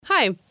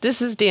Hi,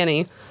 this is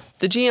Danny,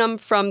 the GM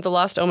from the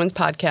Lost Omens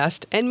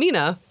podcast, and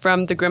Mina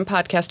from the Grim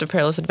Podcast of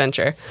Perilous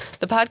Adventure.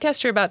 The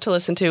podcast you're about to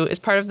listen to is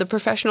part of the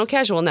Professional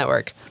Casual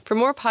Network. For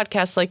more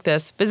podcasts like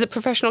this, visit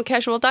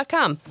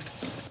professionalcasual.com.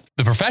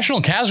 The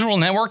Professional Casual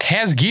Network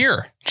has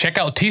gear. Check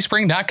out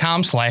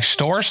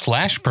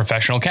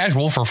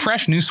teespring.com/store/professionalcasual for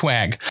fresh new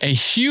swag. A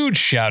huge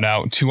shout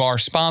out to our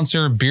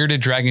sponsor,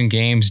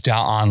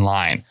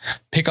 beardeddragongames.online.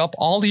 Pick up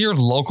all your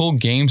local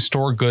game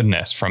store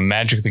goodness from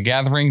Magic the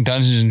Gathering,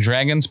 Dungeons &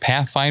 Dragons,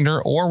 Pathfinder,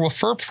 or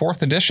WFRP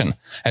 4th edition,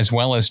 as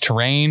well as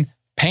terrain,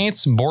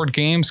 paints, board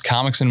games,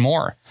 comics, and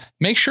more.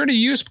 Make sure to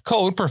use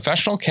code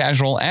Professional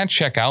Casual at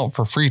checkout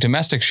for free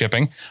domestic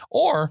shipping,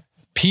 or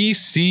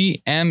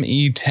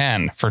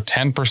PCME10 for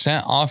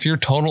 10% off your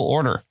total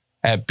order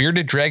at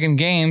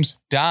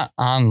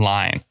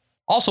beardeddragongames.online.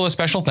 Also, a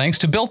special thanks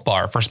to Built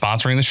Bar for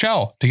sponsoring the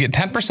show. To get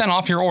 10%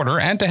 off your order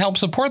and to help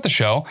support the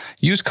show,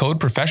 use code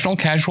Professional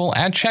Casual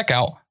at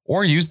checkout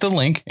or use the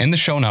link in the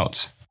show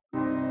notes.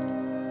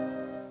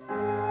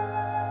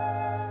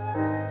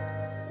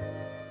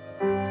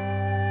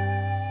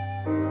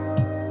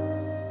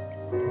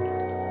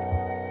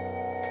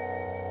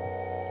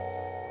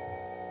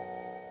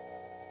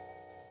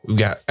 We've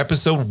got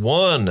episode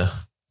 1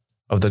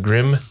 of the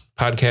Grim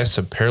Podcast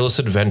of Perilous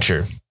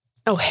Adventure.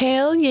 Oh,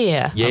 hell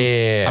yeah.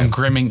 Yeah. I'm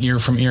grimming ear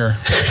from ear.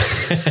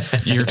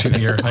 Ear to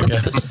ear, I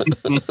guess.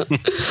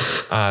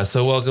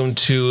 So welcome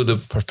to the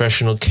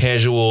Professional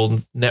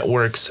Casual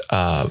Network's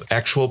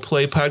actual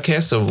play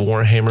podcast of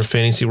Warhammer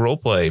Fantasy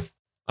Roleplay.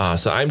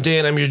 So I'm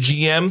Dan. I'm your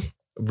GM.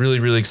 Really,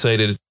 really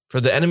excited for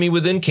the Enemy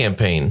Within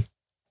campaign.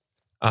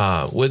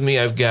 With me,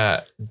 I've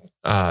got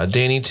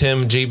Danny,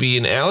 Tim, JB,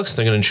 and Alex.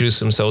 They're going to introduce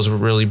themselves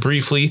really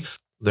briefly,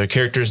 their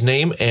character's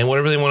name, and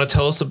whatever they want to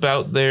tell us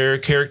about their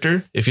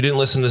character. If you didn't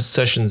listen to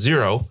session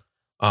 0,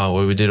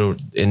 where we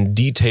did in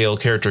detail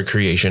character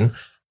creation,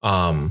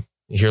 you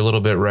hear a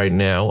little bit right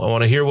now. I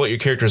want to hear what your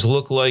characters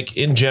look like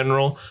in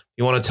general. If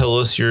you want to tell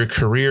us your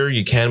career,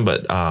 you can,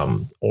 but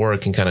or it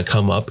can kind of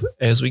come up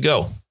as we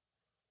go.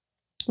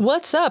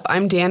 What's up?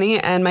 I'm Danny,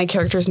 and my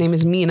character's name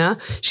is Mina.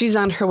 She's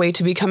on her way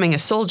to becoming a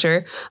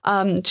soldier.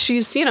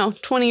 She's,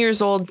 20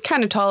 years old,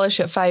 kind of tallish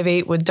at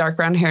 5'8", with dark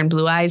brown hair and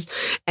blue eyes.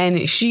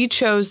 And she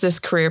chose this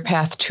career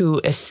path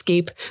to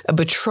escape a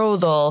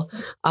betrothal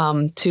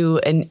to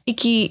an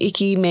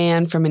icky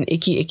man from an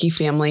icky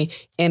family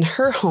in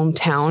her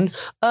hometown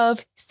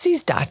of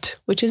Seasdot,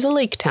 which is a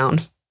lake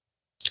town.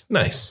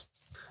 Nice.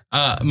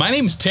 My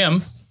name's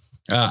Tim.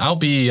 I'll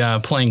be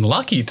playing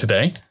Lucky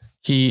today.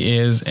 He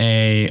is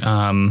a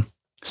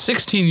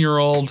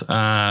 16-year-old,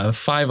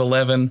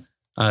 5'11"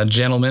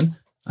 gentleman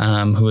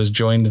who has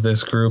joined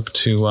this group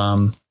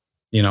to,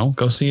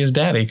 go see his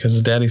daddy because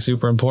his daddy's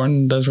super important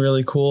and does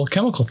really cool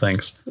chemical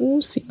things.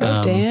 Ooh, see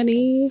your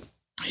daddy.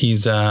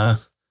 He's,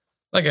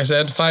 like I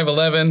said,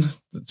 5'11",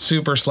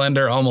 super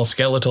slender, almost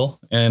skeletal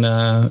in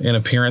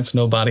appearance,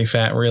 no body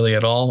fat really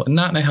at all.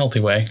 Not in a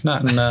healthy way,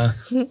 not in a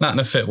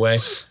fit way.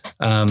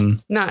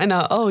 Not in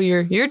a,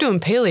 you're doing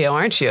paleo,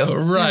 aren't you?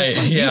 Right.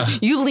 Yeah.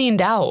 You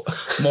leaned out.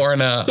 More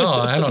in a,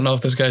 I don't know if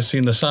this guy's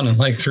seen the sun in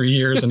like 3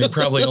 years and he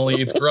probably only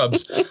eats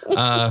grubs.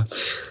 And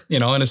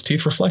his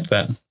teeth reflect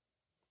that.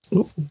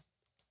 Ooh.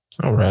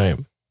 All right.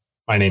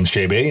 My name's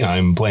JB.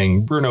 I'm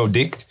playing Bruno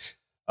Dicht.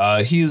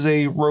 He is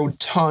a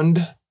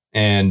rotund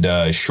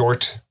and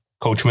short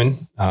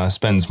coachman.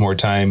 Spends more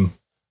time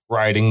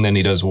riding than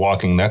he does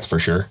walking, that's for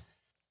sure.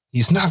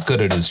 He's not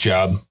good at his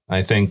job.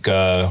 I think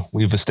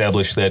we've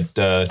established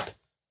that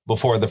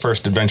before the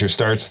first adventure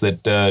starts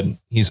that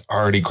he's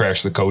already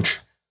crashed the coach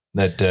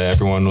that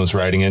everyone was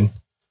riding in.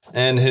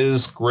 And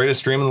his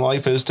greatest dream in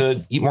life is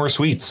to eat more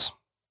sweets.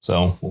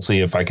 So we'll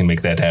see if I can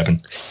make that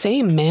happen.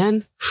 Same,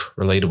 man.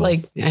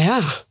 Relatable.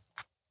 Yeah.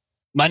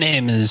 My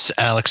name is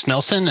Alex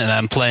Nelson, and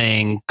I'm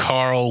playing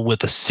Carl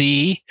with a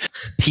C.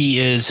 He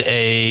is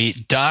a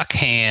dock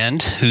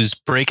hand who's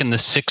breaking the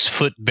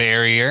 6-foot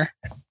barrier,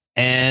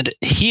 and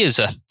he is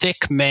a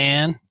thick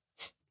man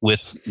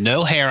with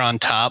no hair on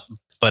top,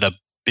 but a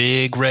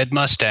big red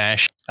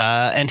mustache,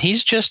 and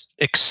he's just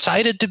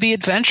excited to be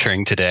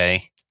adventuring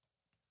today.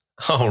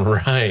 All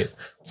right.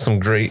 Some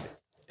great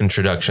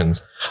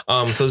introductions.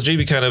 So as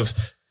JB kind of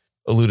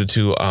alluded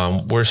to,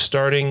 we're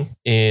starting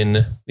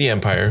in the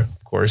Empire,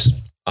 of course.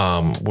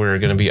 We're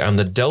going to be on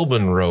the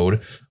Delbin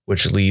Road,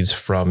 which leads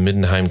from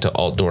Middenheim to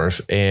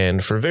Altdorf.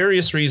 And for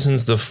various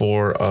reasons, the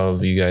 4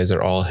 of you guys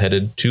are all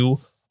headed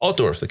to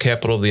Altdorf, the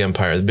capital of the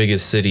Empire, the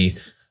biggest city,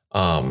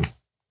 the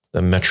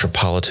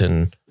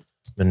metropolitan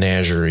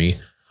menagerie.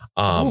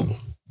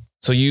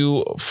 So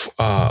you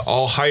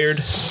all hired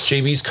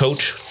JB's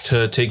coach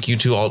to take you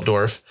to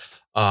Altdorf.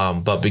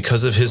 But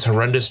because of his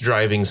horrendous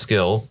driving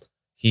skill,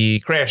 he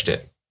crashed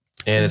it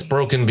and it's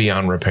broken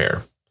beyond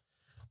repair.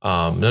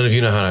 None of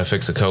you know how to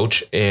fix a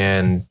coach,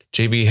 and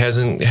JB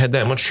hasn't had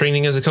that much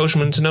training as a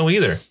coachman to know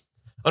either.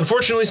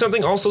 Unfortunately,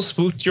 something also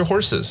spooked your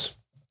horses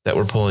that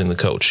were pulling the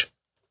coach,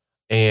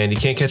 and you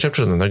can't catch up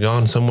to them. They're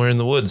gone somewhere in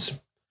the woods.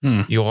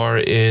 You are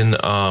in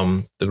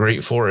the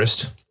Great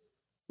Forest,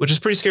 which is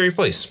a pretty scary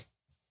place.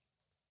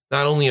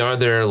 not only are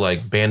there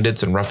like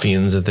bandits and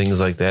ruffians and things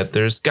like that,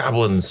 there's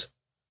goblins,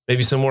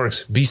 maybe some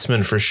orcs,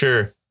 beastmen for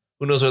sure.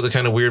 Who knows what other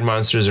kind of weird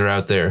monsters are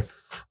out there.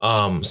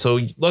 So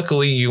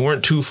luckily you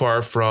weren't too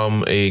far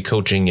from a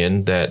coaching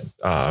inn that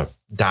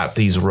dot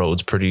these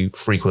roads pretty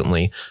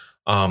frequently.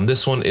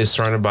 This one is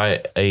surrounded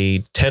by a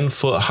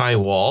 10-foot high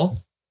wall,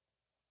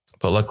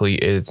 but luckily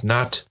it's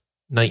not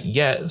night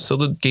yet, so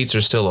the gates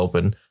are still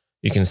open.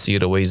 You can see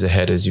it a ways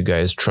ahead as you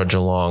guys trudge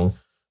along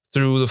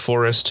through the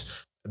forest.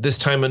 At this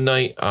time of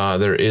night,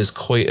 there is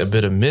quite a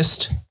bit of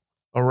mist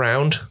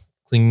around,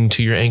 clinging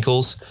to your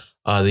ankles.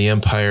 The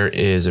Empire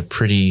is a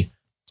pretty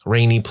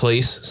rainy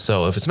place,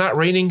 so if it's not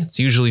raining, it's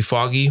usually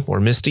foggy or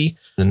misty,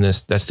 and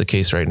that's the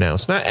case right now.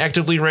 It's not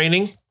actively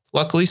raining,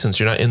 luckily, since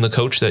you're not in the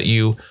coach that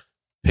you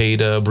paid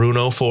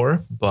Bruno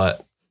for,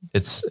 but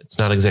it's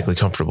not exactly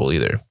comfortable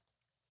either.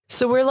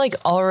 So we're like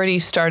already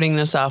starting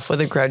this off with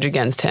a grudge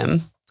against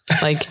him.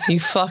 Like, you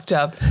fucked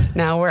up.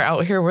 Now we're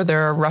out here where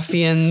there are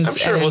ruffians. I'm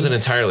sure it wasn't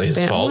entirely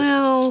his fault.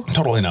 Well,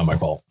 Totally not my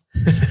fault.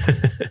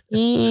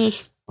 eh.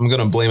 I'm going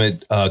to blame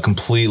it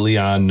completely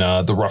on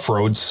the rough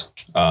roads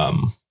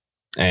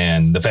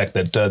and the fact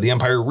that the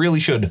Empire really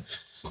should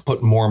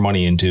put more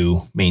money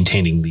into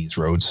maintaining these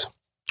roads.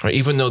 Right,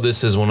 even though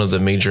this is one of the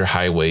major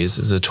highways,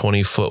 is a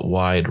 20-foot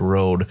wide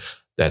road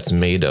that's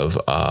made of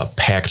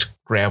packed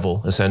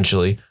gravel,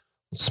 essentially,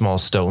 small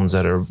stones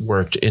that are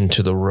worked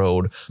into the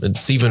road.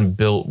 It's even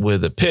built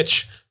with a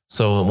pitch,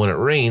 so when it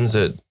rains,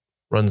 it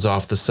runs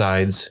off the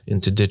sides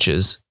into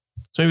ditches.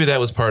 So maybe that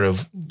was part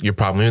of your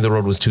problem. Maybe the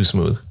road was too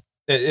smooth.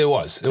 It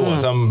was.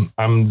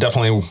 I'm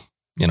definitely,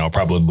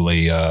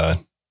 probably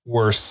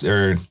worse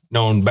or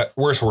known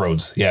worse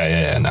roads.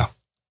 Yeah. No.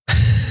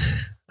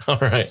 All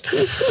right.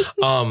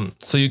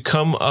 So you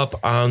come up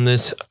on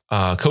this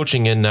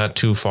coaching inn not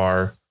too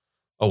far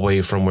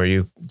away from where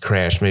you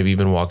crashed. Maybe you've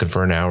been walking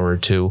for an hour or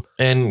two,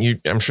 and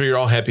I'm sure you're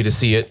all happy to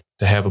see it,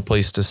 to have a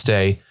place to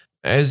stay.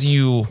 As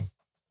you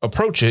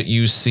approach it,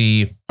 you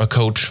see a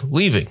coach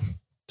leaving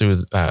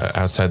through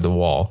outside the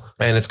wall,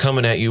 and it's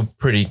coming at you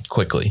pretty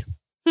quickly.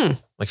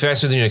 Like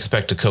faster than you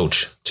expect a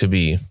coach to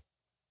be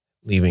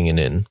leaving an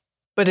inn.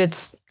 But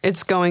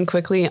it's going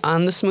quickly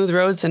on the smooth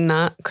roads and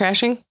not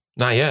crashing?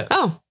 Not yet.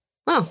 Oh.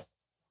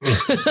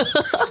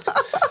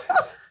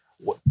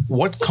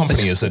 What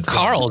company is it?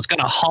 Carl is going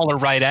to holler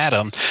right at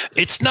him.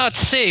 It's not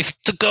safe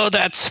to go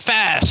that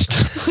fast.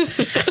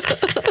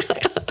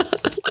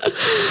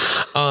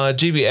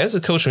 GB, as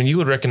a coachman, you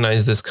would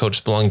recognize this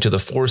coach belonging to the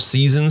Four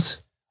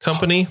Seasons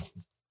company.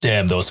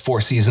 Damn, those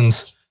Four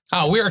Seasons.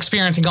 Oh, we're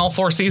experiencing all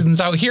 4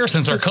 seasons out here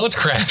since our coach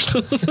crashed.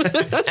 But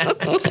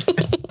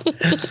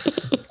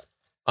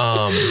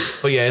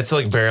yeah, it's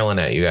like barreling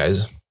at you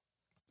guys.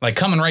 Like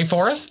coming right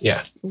for us?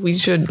 Yeah. We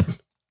should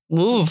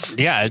move.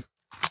 Yeah,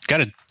 got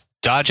to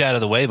dodge out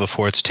of the way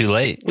before it's too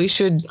late. We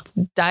should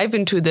dive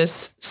into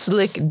this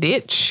slick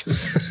ditch.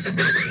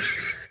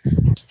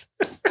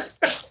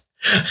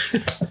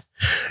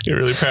 You're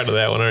really proud of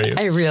that one, aren't you?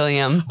 I really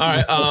am. All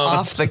right.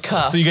 Off the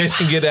cuff. So you guys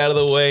can get out of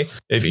the way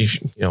if you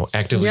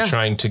actively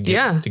trying to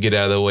get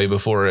out of the way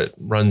before it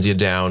runs you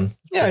down.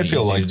 Yeah, I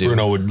feel like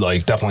Bruno would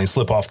definitely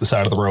slip off the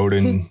side of the road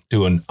and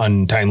do an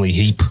untimely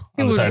heap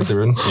on the side of the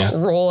road. Yeah.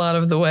 Roll out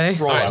of the way.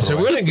 All right, so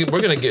we're gonna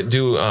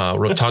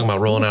talking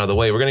about rolling out of the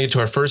way. We're gonna get to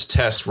our first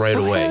test right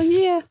away.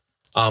 Yeah.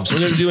 So we're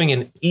gonna be doing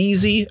an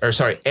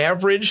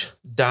average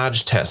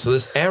dodge test. So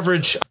this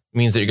average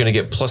means that you're gonna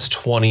get plus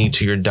 20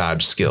 to your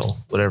dodge skill,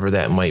 whatever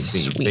that might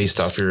be, based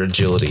off your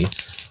agility.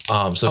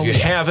 So if you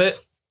have it,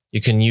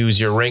 you can use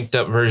your ranked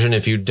up version.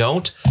 If you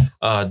don't,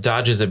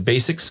 dodge is a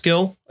basic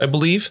skill, I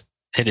believe.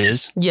 It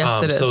is.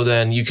 Yes, it is. So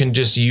then you can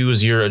just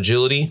use your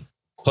agility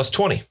plus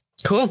 20.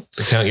 Cool.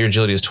 To count your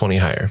agility as 20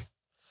 higher.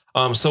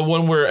 So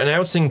when we're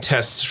announcing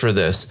tests for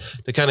this,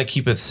 to kind of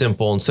keep it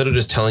simple, instead of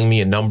just telling me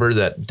a number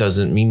that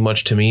doesn't mean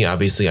much to me,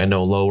 obviously I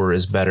know lower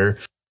is better.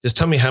 Just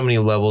tell me how many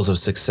levels of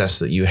success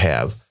that you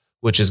have,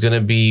 which is going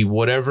to be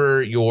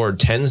whatever your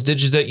tens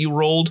digit that you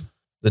rolled,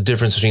 the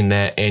difference between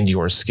that and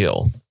your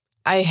skill.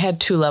 I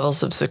had 2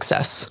 levels of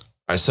success.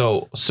 All right,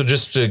 so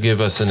just to give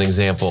us an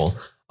example,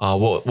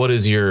 what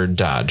is your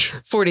dodge?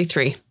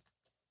 43.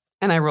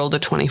 And I rolled a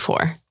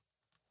 24.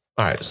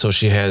 All right, so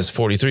she has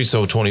 43,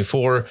 so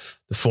 24.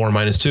 The 4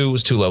 minus 2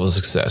 is 2 levels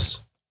of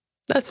success.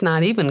 That's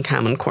not even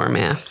Common Core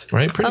math.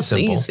 Right, pretty That's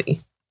simple.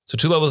 Easy. So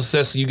 2 levels of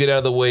success, so you get out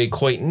of the way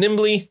quite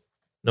nimbly,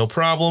 no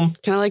problem.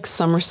 Kind of like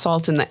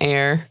somersault in the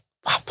air.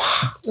 I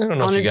don't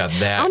know if you got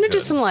that. I want to do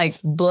good. some like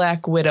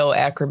Black Widow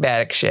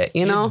acrobatic shit,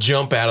 you know?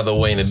 Jump out of the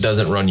way and it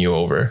doesn't run you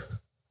over.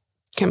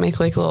 Can I make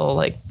like a little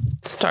like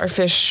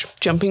starfish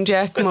jumping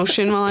jack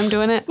motion while I'm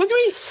doing it? Look at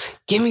me.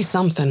 Give me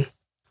something.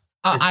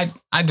 I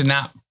did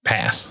not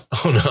pass.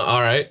 Oh, no. All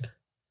right.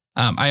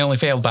 I only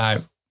failed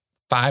by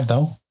 5,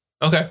 though.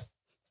 Okay.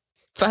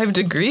 5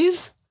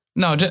 degrees?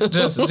 No,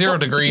 just 0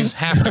 degrees,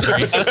 half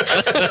degree.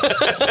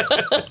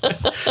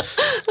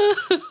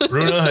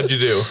 Runa, how'd you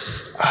do?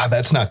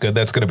 That's not good.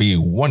 That's going to be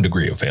 1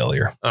 degree of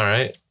failure. All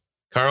right.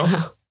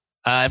 Carl?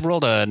 I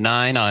rolled a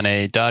 9 on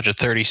a dodge of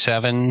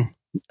 37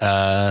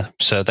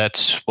 So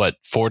that's what,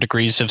 4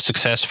 degrees of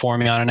success for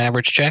me on an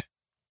average check.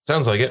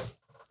 Sounds like it.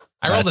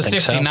 I rolled a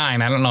think so.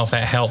 69. I don't know if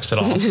that helps at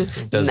all.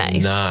 It does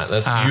Nice. not.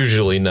 That's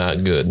usually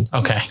not good.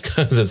 Okay.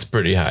 Because it's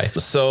pretty high.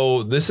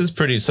 So this is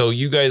pretty. So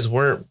you guys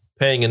weren't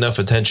paying enough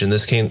attention.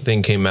 This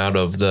thing came out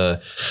of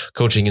the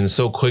coaching in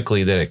so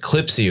quickly that it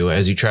clips you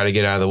as you try to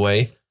get out of the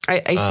way.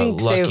 I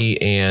think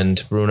Lucky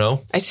and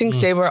Bruno. I think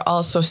they were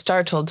also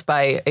startled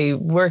by a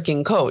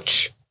working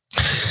coach.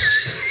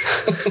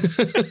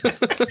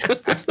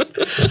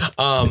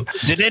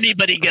 Did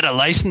anybody get a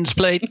license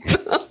plate?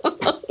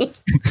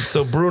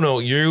 So Bruno,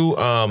 you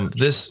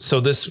this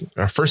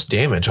our first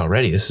damage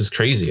already. This is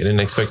crazy. I didn't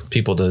expect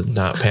people to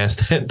not pass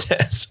that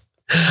test.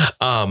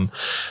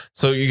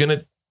 So you're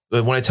gonna,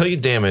 when I tell you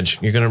damage,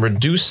 you're gonna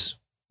reduce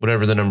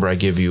whatever the number I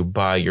give you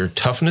by your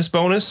toughness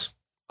bonus,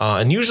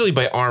 and usually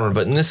by armor.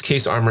 But in this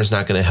case, armor is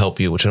not going to help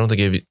you, which I don't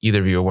think either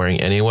of you are wearing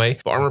anyway.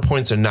 But armor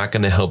points are not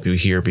going to help you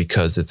here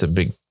because it's a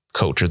big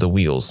coach or the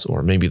wheels,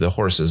 or maybe the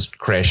horses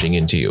crashing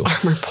into you.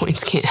 Armor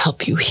points can't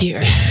help you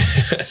here.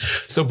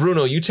 So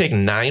Bruno, you take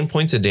 9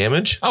 points of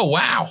damage. Oh,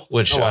 wow.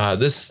 Which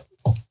this,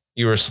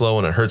 you were slow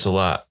and it hurts a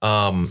lot.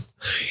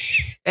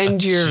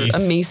 And you're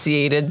Jeez.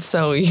 emaciated,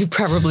 so you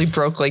probably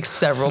broke like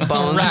several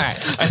bones. Right.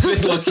 I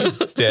think Lucky's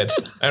dead.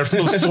 I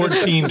rolled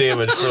 14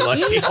 damage for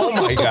Lucky.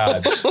 Oh my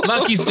God.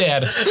 Lucky's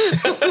dead.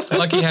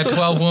 Lucky had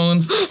 12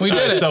 wounds. We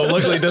did it. So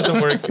luckily it doesn't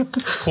work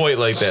quite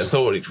like that.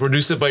 So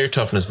reduce it by your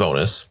toughness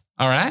bonus.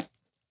 All right.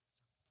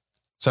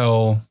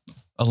 So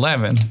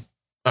 11.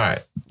 All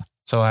right.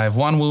 So I have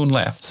 1 wound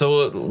left.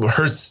 So it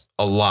hurts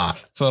a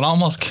lot. So it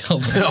almost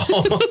killed me.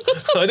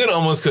 I didn't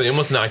almost kill you.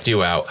 Almost knocked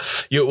you out.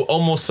 You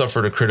almost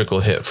suffered a critical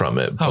hit from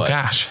it. Oh,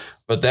 gosh.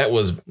 But that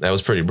was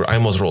pretty. I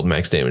almost rolled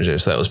max damage there,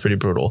 so that was pretty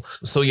brutal.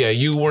 So yeah,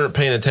 you weren't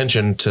paying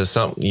attention to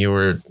something.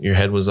 Your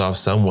head was off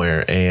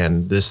somewhere,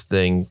 and this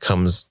thing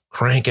comes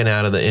cranking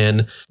out of the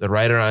inn. The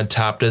rider on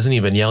top doesn't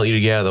even yell at you to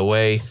get out of the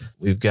way.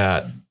 We've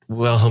got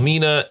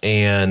Wilhelmina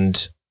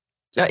and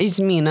It's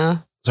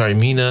Mina.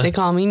 Mina. They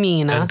call me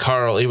Mina. And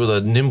Carl able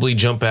to nimbly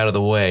jump out of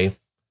the way,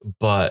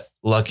 but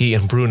Lucky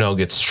and Bruno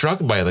get struck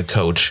by the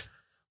coach.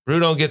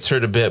 Bruno gets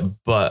hurt a bit,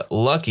 but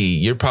Lucky,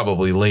 you're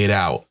probably laid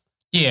out.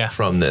 Yeah.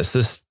 From this.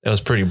 That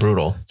was pretty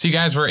brutal. So you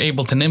guys were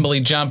able to nimbly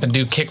jump and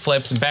do kick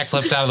flips and back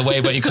flips out of the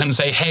way, but you couldn't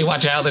say, hey,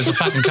 watch out, there's a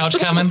fucking coach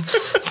coming.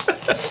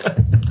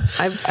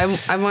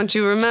 I want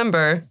you to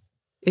remember,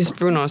 it's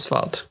Bruno's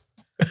fault.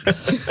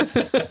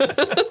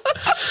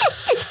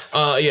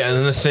 Yeah, and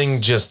then the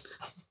thing just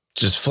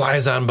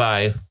flies on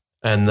by,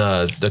 and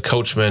the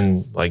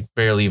coachman like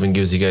barely even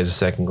gives you guys a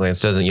second glance,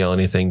 doesn't yell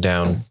anything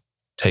down,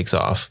 takes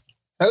off.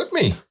 Help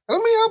me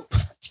up.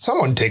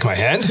 Someone take my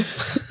hand.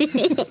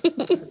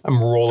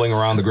 I'm rolling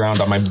around the ground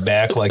on my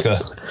back like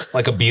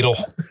a beetle.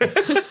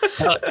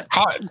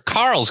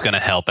 Carl's going to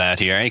help out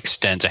here. He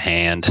extends a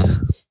hand.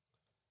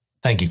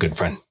 Thank you, good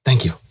friend.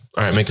 Thank you.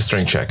 All right, make a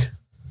strength check.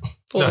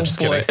 No, I'm just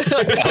kidding.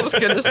 I was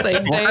going to say,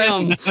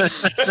 damn.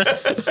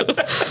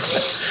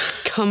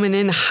 Coming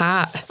in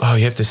hot. Oh,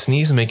 you have to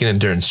sneeze and make an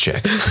endurance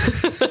check.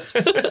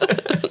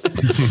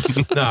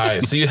 All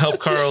right, so you help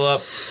Carl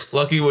up.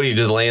 Lucky, what are you,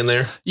 just laying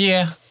there?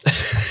 Yeah.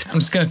 I'm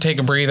just going to take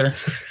a breather.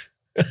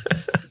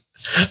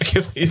 I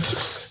can't believe you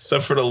just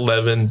suffered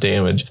 11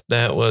 damage.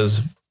 That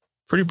was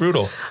pretty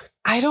brutal.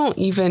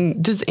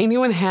 Does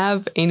anyone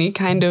have any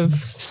kind of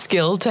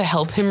skill to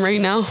help him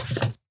right now?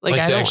 Like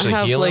I to don't actually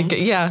have heal him?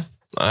 yeah.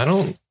 I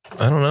don't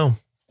know.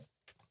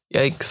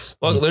 Yikes.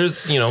 Well,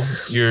 there's,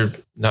 you're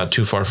not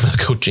too far from the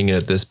coaching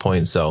at this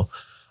point, so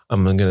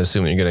I'm going to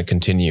assume you're going to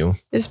continue.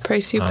 Is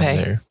price you on pay.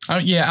 there. Oh,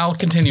 yeah, I'll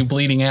continue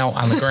bleeding out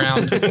on the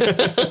ground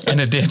in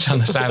a ditch on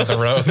the side of the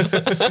road.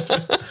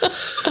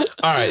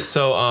 All right,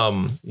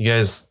 so you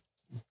guys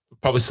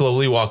probably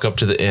slowly walk up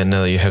to the inn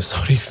now that you have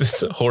somebody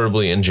that's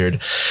horribly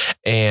injured,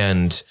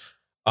 and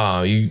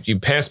you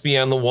pass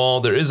beyond the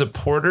wall. There is a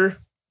porter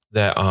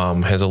that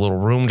has a little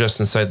room just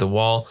inside the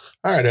wall.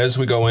 All right, as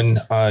we go in,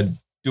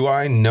 do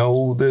I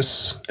know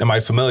this? Am I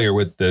familiar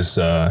with this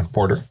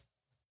porter?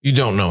 You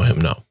don't know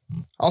him, no.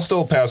 I'll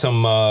still pass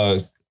him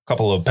a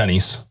couple of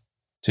pennies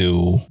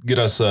to get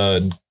us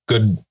a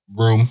good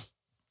room.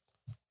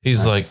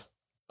 He's like,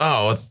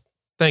 oh,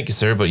 thank you,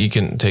 sir, but you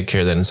can take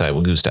care of that inside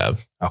with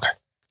Gustav. Okay.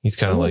 He's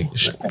kind of like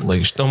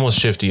almost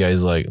shifty.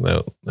 He's like,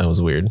 that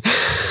was weird.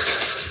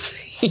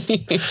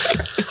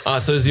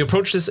 So as you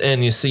approach this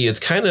inn, you see it's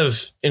kind of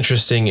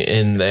interesting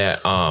in that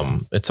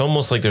it's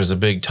almost like there's a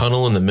big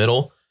tunnel in the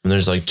middle, and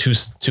there's like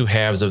two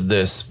halves of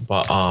this,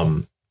 but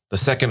the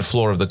second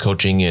floor of the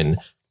coaching inn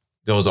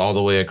goes all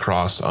the way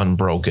across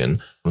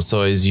unbroken.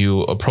 So as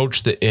you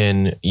approach the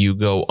inn, you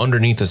go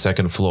underneath the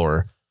second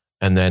floor,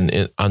 and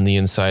then on the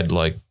inside,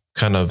 like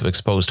kind of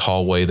exposed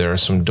hallway, there are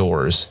some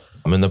doors.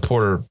 And the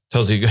porter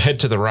tells you head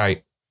to the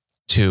right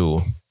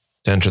to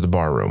enter the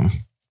bar room.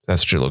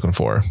 That's what you're looking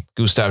for.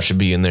 Gustav should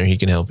be in there. He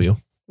can help you.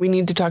 We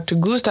need to talk to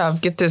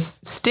Gustav, get this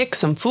stick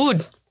some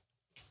food.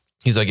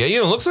 He's like, yeah, you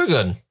don't look so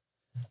good.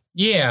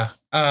 Yeah.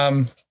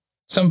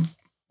 Some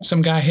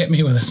Some guy hit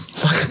me with his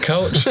fucking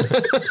coach.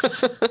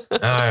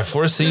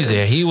 4 C's.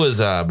 Yeah, he was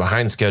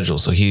behind schedule,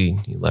 so he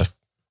left.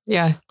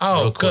 Yeah.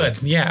 Oh, Real quick.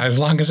 good. Yeah, as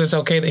long as it's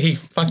okay that he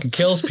fucking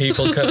kills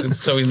people,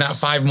 so he's not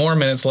 5 more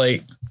minutes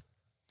late.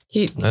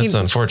 That's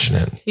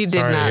unfortunate. He did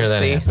Sorry to not hear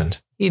that see.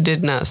 happened. He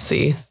did not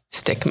see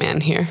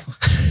Stickman here.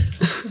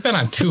 I've been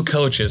on 2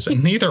 coaches,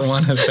 and neither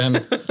one has been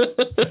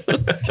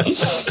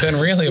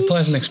really a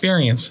pleasant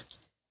experience.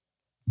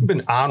 You've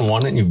been on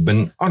one and you've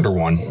been under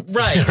one.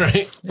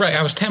 Right.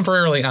 I was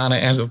temporarily on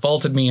it as it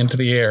vaulted me into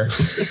the air.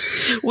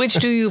 Which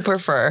do you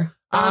prefer,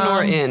 on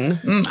or in?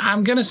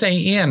 I'm going to say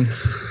in.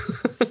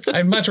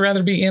 I'd much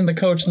rather be in the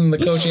coach than the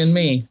coach in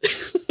me.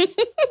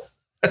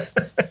 So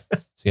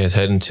you guys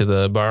heading to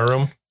the bar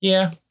room?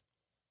 Yeah.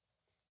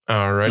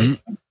 Alrighty.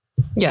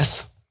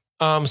 Yes.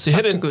 So you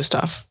head To in.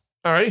 Gustav.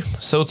 All right.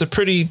 So it's a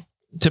pretty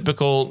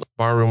typical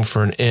bar room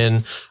for an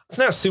inn. It's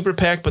not super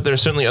packed, but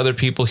there's certainly other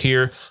people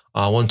here.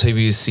 One table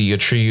you see a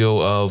trio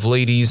of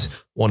ladies.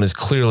 One is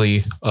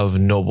clearly of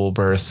noble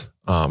birth,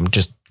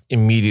 just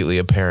immediately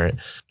apparent.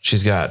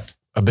 She's got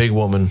a big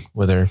woman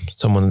with her,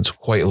 someone that's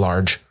quite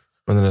large,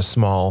 and then a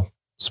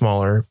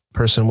smaller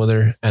person with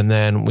her. And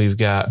then we've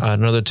got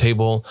another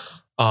table.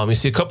 You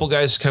see a couple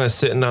guys kind of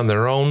sitting on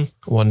their own.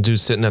 One dude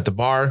sitting at the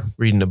bar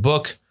reading a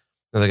book.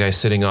 Another guy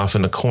sitting off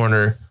in the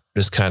corner,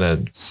 just kind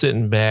of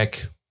sitting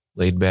back,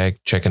 laid back,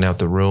 checking out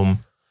the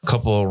room. A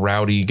couple of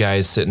rowdy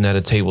guys sitting at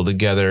a table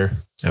together.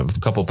 Have a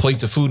couple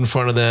plates of food in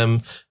front of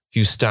them. A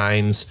few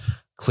steins,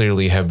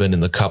 clearly have been in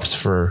the cups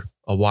for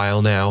a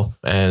while now.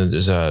 And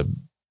there's a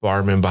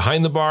barman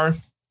behind the bar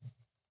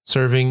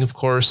serving, of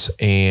course.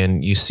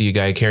 And you see a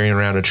guy carrying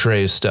around a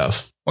tray of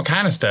stuff. What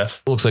kind of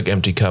stuff? Looks like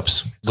empty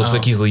cups. Looks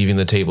like he's leaving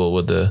the table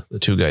with the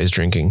 2 guys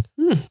drinking.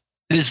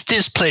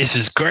 This place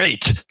is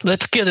great.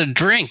 Let's get a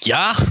drink,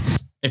 yeah?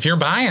 If you're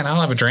buying, I'll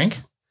have a drink.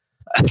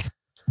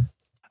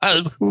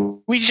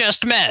 We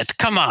just met.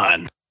 Come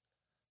on.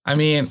 I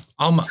mean,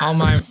 all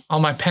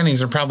my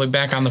pennies are probably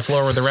back on the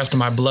floor with the rest of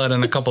my blood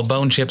and a couple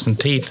bone chips and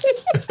teeth.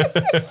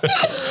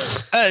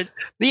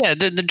 Yeah,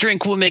 the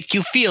drink will make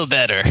you feel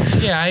better.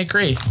 Yeah, I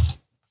agree.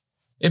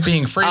 It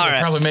being free would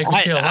probably make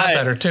me feel a lot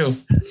better too.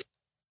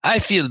 I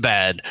feel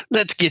bad.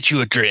 Let's get you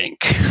a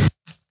drink.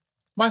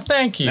 Why,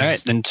 thank you. All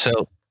right, then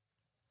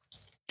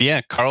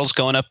yeah, Carl's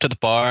going up to the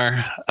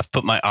bar. I've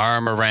put my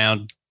arm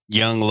around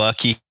young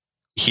Lucky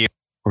here.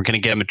 We're going to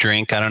get him a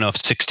drink. I don't know if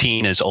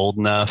 16 is old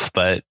enough,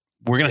 but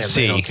we're going to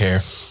see. They don't care.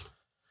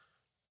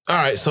 All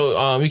right,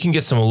 so we can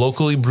get some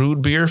locally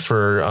brewed beer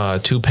for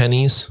 2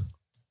 pennies.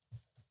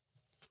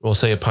 We'll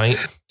say a pint.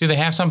 Do they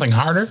have something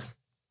harder?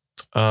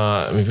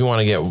 If you want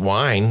to get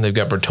wine, they've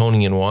got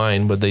Bretonian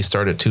wine, but they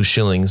start at 2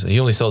 shillings. He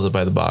only sells it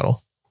by the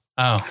bottle.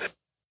 Oh,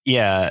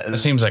 yeah. that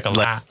seems like a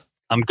lot.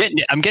 I'm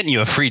getting you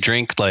a free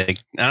drink. Like,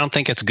 I don't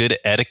think it's good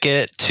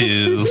etiquette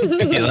to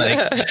be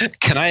like,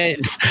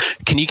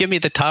 can you give me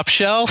the top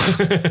shelf?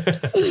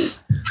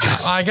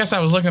 I guess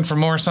I was looking for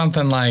more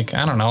something like,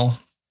 I don't know,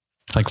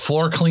 like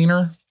floor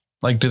cleaner.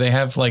 Like, do they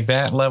have like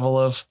that level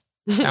of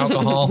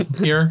alcohol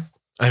here?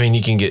 I mean,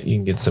 you can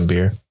get some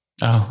beer.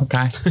 Oh,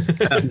 okay.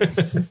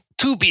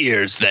 2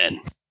 beers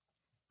then.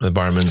 The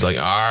barman's like,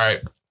 all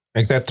right,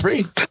 Make that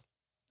 3.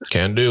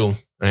 can do.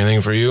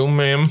 Anything for you,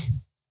 ma'am?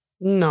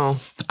 No.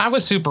 I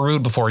was super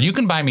rude before. You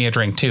can buy me a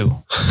drink too.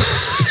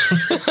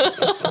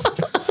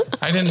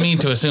 I didn't mean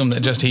to assume that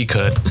just he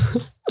could.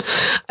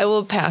 I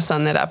will pass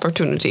on that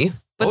opportunity,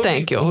 but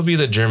thank What you. would be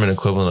the German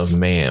equivalent of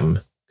ma'am?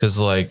 Because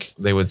like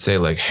they would say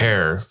like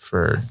Herr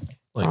for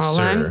like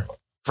Fraulein? sir.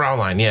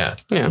 Fraulein, yeah.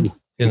 Yeah. He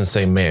didn't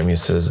say ma'am. He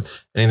says,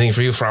 anything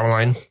for you,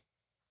 Fraulein?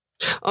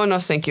 Oh, no,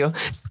 thank you.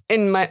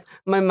 And my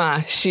ma,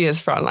 she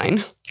is Fraulein.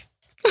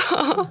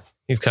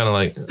 He's kind of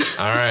like,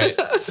 all right.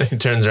 He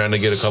turns around to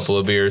get a couple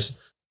of beers.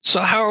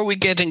 So how are we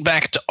getting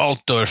back to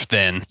Altdorf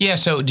then? Yeah.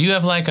 So do you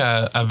have like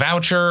a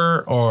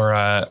voucher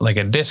or like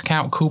a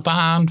discount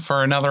coupon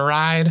for another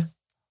ride?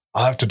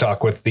 I'll have to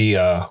talk with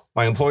the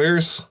my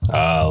employers.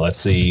 Let's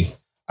see.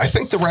 I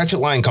think the Ratchet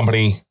Line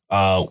Company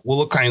will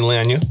look kindly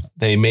on you.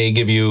 They may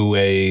give you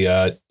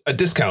a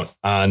discount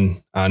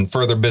on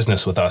further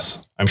business with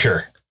us. I'm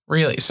sure.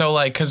 Really? So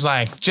like, cause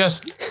like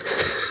just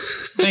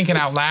thinking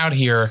out loud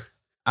here,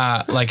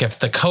 like if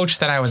the coach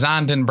that I was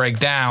on didn't break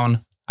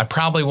down, I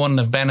probably wouldn't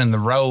have been in the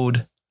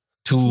road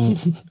to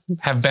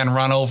have been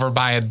run over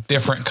by a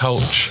different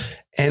coach.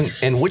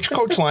 And which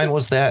coach line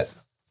was that?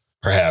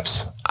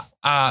 Perhaps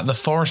The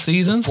Four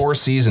Seasons. 4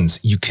 Seasons.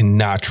 You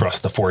cannot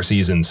trust the 4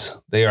 Seasons.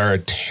 They are a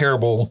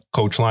terrible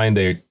coach line.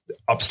 They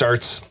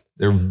upstarts.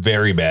 They're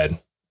very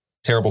bad.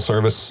 Terrible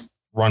service.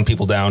 Run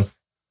people down.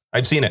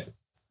 I've seen it.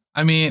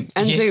 I mean,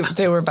 And yeah,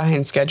 they were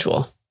behind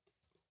schedule.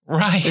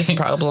 right. This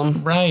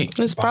problem. Right.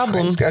 This Behind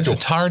problem. schedule.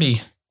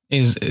 Tardy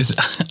is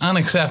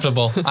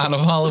unacceptable out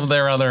of all of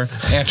their other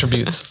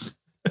attributes.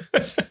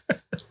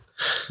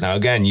 Now,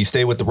 again, you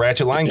stay with the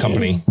Ratchet Line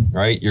Company,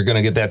 right? You're going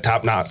to get that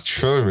top-notch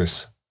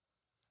service.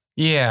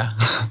 Yeah.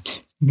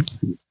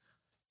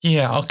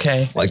 Yeah,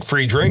 okay. Like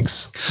free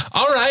drinks.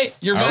 All right.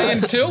 You're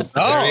going too?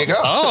 There you go.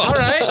 All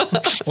right.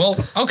 Well,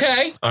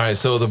 okay. All right,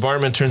 so the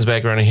barman turns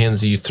back around and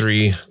hands you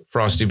 3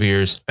 frosty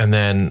beers, and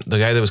then the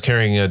guy that was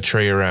carrying a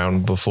tray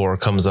around before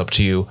comes up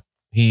to you.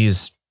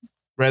 He's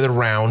rather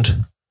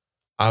round.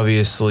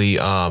 Obviously,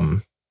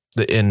 the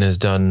inn has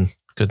done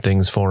good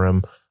things for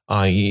him.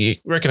 You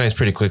recognize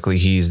pretty quickly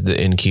he's the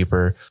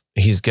innkeeper.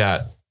 He's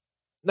got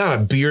not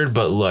a beard,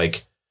 but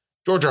like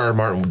George R. R.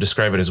 Martin would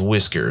describe it as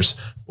whiskers,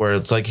 where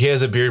it's like he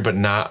has a beard, but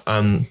not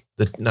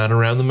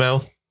around the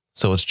mouth.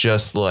 So it's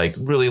just like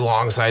really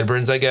long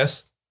sideburns, I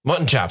guess.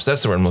 Mutton chops.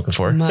 That's the word I'm looking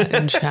for.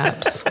 Mutton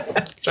chops.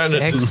 Trying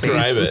to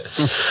describe it.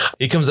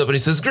 He comes up and he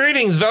says,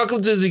 "Greetings.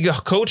 Welcome to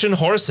the Coach and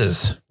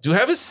Horses. Do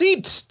have a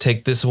seat.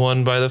 Take this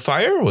one by the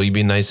fire. Will you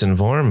be nice and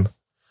warm?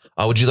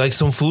 Would you like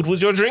some food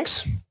with your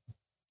drinks?"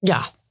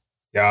 Yeah.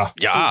 Yeah.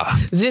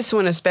 This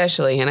one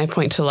especially, and I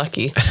point to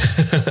Lucky.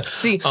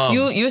 See,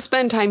 you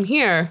spend time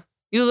here.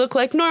 You look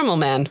like normal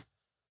man.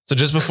 So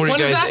just before you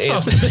guys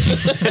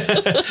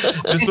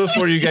just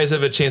before you guys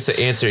have a chance to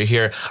answer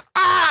here.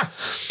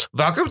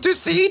 Welcome to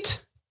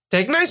seat.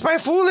 Take nice by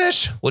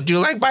foolish. Would you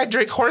like by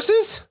drink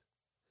horses?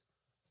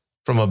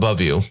 From above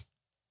you.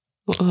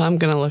 Well, I'm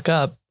going to look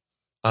up.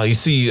 You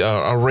see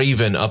a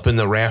raven up in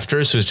the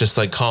rafters who's just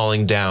like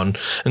calling down.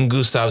 And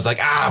Gustav's like,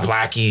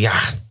 Blackie.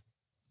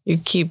 You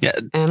keep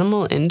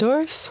animal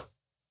indoors?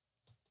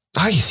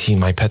 You see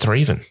my pet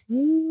raven.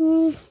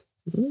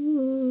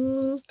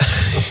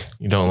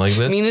 You don't like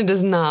this? Mina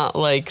does not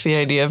like the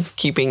idea of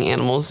keeping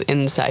animals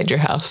inside your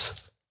house.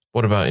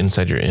 What about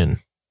inside your inn?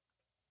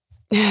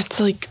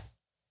 It's like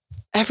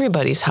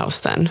everybody's house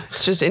then.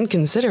 It's just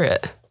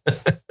inconsiderate.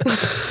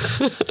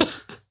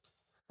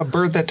 A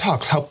bird that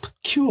talks. How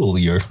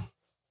peculiar.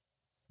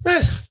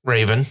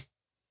 Raven.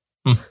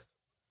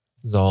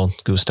 Is all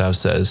Gustav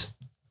says.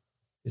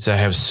 He says, I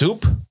have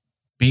soup,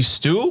 beef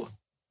stew,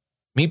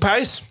 meat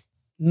pies.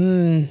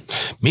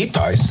 Meat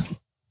pies?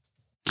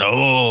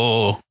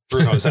 Oh.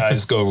 Bruno's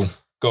eyes go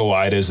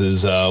wide as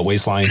his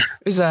waistline.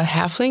 Is a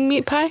halfling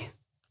meat pie?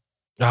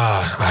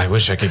 I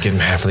wish I could get him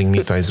halfling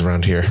meat pies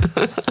around here.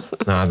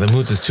 The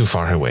mood is too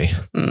far away.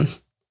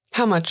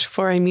 How much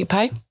for a meat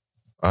pie?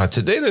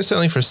 Today they're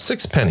selling for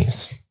 6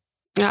 pennies.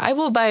 I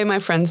will buy my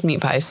friends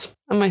meat pies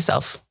and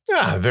myself.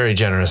 Very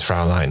generous,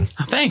 Fraulein.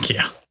 Thank you.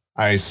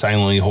 I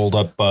silently hold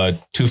up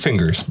 2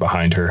 fingers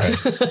behind her head.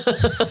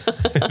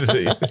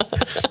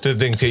 To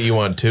think that you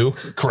want 2?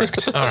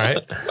 Correct. All right.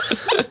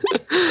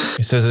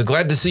 He says,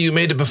 glad to see you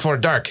made it before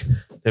dark.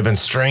 There have been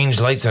strange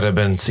lights that have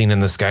been seen in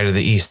the sky to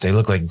the east. They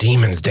look like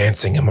demons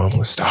dancing among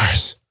the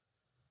stars.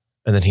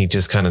 And then he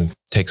just kind of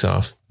takes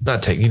off.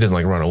 He doesn't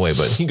like run away,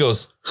 but he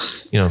goes,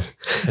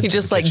 He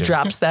just like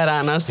drops that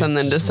on us and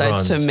then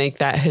decides to make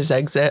that his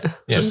exit.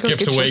 Yeah. Just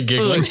skips away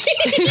giggling.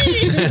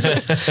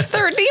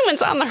 There are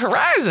demons on the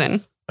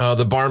horizon.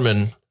 The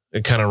barman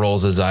kind of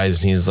rolls his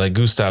eyes and he's like,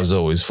 Gustav's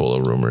always full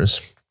of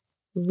rumors.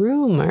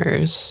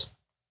 Rumors?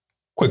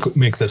 Quickly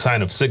make the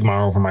sign of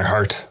Sigmar over my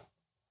heart.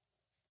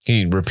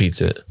 He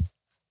repeats it.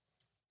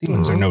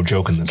 Demons are no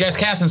joke in this. You guys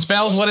casting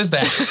spells? What is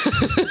that?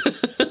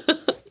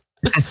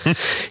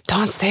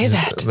 Don't say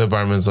that. The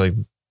barman's like,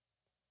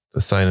 the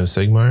sign of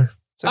Sigmar?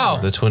 Oh.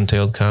 The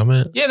twin-tailed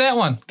comet? Yeah, that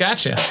one.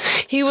 Gotcha.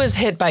 He was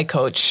hit by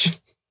Coach.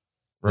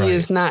 Right. He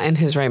is not in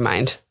his right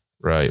mind.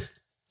 Right.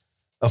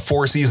 A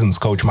 4 Seasons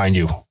coach, mind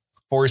you.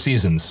 4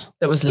 Seasons.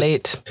 That was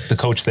late. The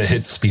coach that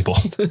hits people.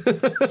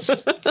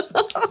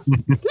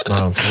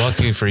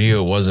 Lucky for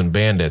you, it wasn't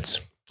bandits.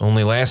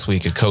 Only last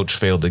week, a coach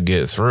failed to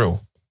get through.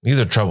 These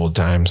are troubled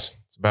times.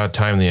 It's about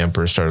time the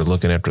Emperor started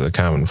looking after the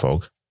common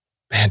folk.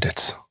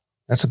 Bandits.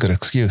 That's a good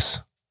excuse.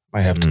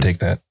 Might have to take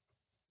that.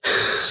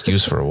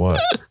 Excuse for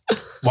what?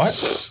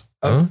 What?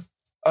 Huh?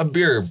 A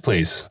beer,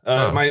 please.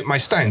 My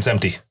stein's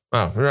empty.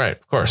 Oh, right.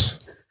 Of course.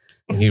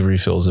 He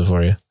refills it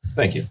for you.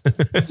 Thank you.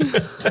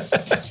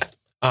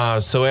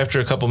 So after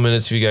a couple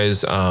minutes of you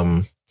guys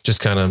just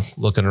kind of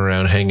looking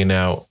around, hanging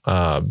out,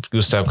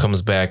 Gustav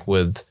comes back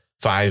with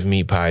 5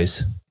 meat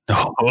pies.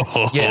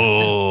 Oh.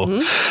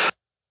 Yeah.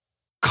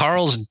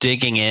 Carl's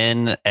digging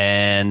in,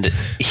 and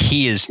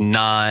he is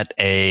not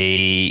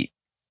a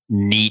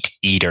neat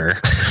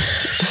eater.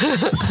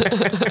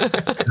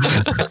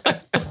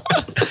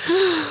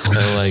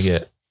 I like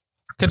it.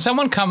 Could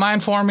someone cut mine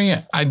for me?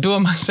 I do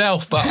it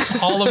myself, but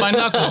all of my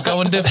knuckles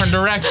go in different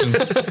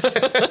directions.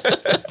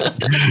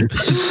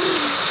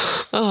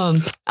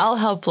 I'll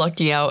help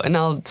Lucky out and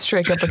I'll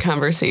strike up a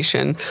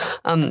conversation.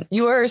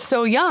 You are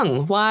so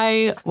young.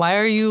 Why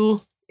are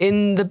you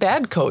in the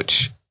bad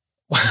coach?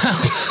 Well,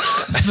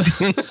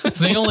 it's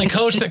the only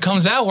coach that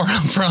comes out where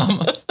I'm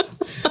from.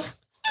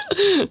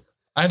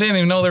 I didn't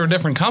even know there were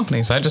different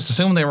companies. I just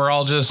assumed they were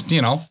all just, I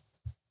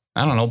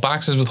don't know,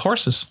 boxes with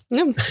horses.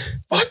 Yeah.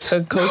 What?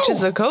 A coach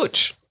is a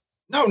coach.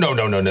 No.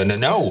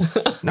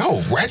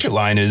 No, Ratchet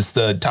Line is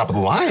the top of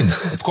the line,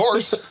 of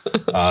course.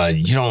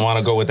 You don't want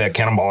to go with that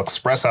Cannonball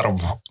Express out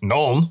of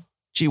Nuln.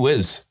 Gee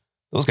whiz.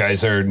 Those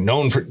guys are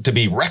known to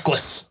be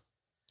reckless.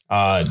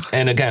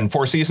 And again,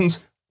 4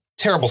 Seasons,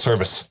 terrible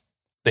service.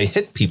 They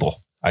hit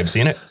people. I've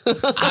seen it.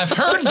 I've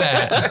heard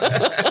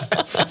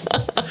that.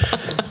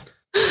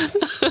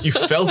 You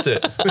felt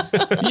it.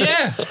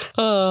 Yeah.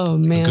 Oh,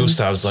 man.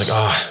 Gustav's like,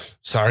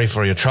 sorry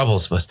for your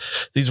troubles, but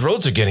these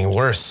roads are getting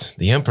worse.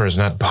 The Emperor's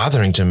not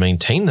bothering to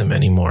maintain them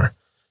anymore.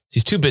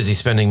 He's too busy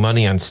spending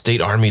money on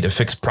state army to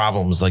fix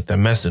problems like the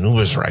mess in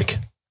Ubersreich.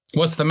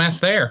 What's the mess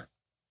there?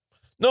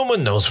 No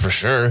one knows for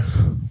sure.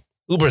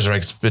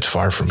 Ubersreich's a bit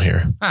far from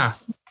here.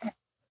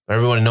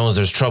 Everyone knows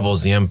there's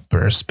troubles. The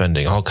Emperor's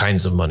spending all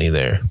kinds of money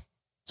there.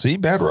 See,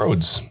 bad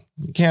roads.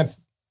 You can't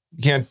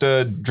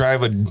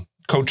drive a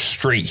coach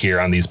straight here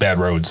on these bad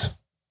roads.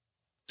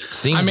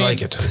 Seems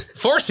like it.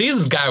 Four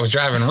Seasons guy was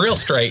driving real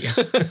straight.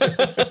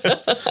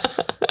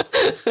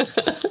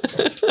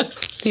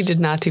 He did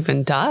not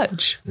even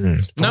dodge.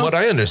 From what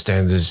I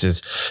understand is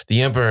just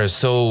the Emperor is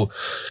so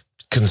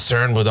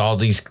concerned with all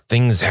these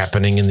things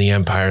happening in the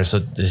Empire. So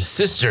his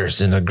sister's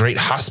in a great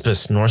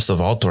hospice north of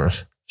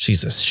Altdorf.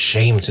 She's a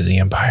shame to the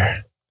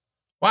Empire.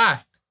 Why?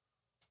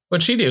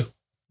 What'd she do?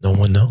 No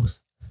one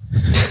knows.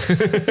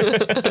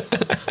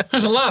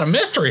 There's a lot of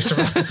mystery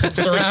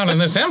surrounding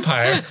this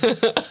empire.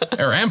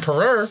 Or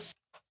emperor.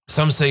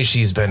 Some say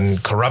she's been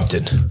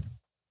corrupted.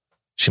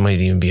 She might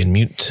even be a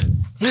mutant.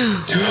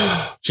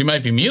 She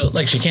might be mute,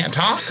 like she can't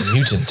talk.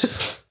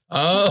 Mutant.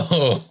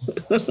 Oh.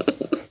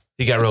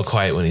 He got real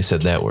quiet when he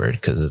said that word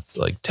because it's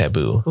like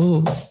taboo.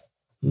 Ooh.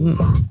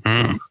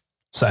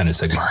 Sign of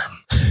Sigmar.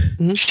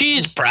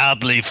 She's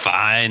probably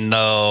fine,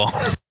 though.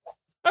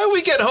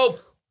 We can hope.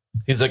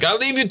 He's like, I'll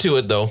leave you to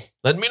it, though.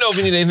 Let me know if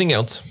you need anything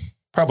else.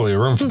 Probably a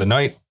room for the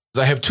night.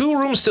 I have 2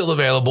 rooms still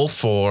available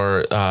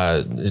for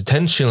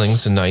 10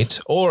 shillings a night,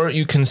 or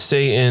you can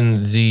stay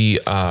in the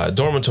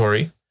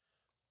dormitory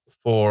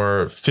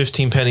for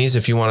 15 pennies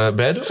if you want a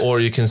bed, or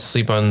you can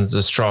sleep on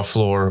the straw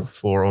floor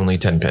for only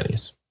 10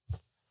 pennies.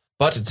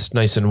 But it's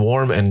nice and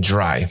warm and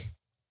dry.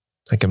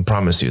 I can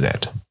promise you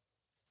that.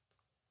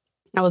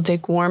 I will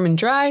take warm and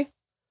dry.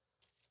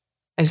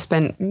 I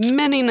spent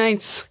many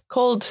nights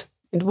cold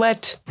and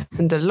wet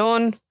and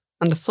alone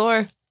on the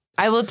floor.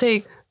 I will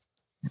take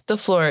the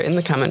floor in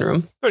the common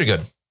room. Very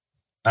good.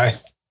 Aye.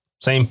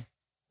 Same.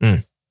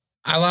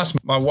 I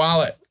lost my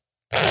wallet.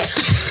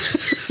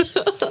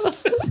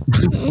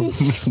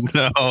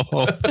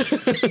 No.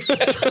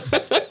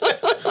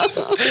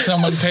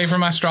 Someone pay for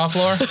my straw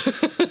floor?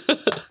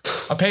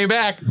 I'll pay you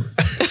back.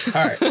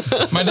 All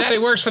right. My daddy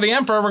works for the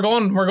Emperor. We're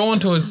going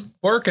to his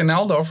work in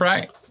Eldorf,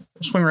 right?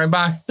 Swing right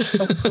by.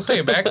 He'll pay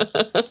you back.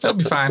 That'll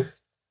be fine.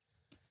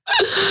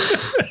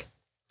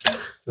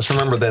 Just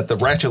remember that the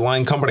Ratchet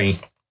Line Company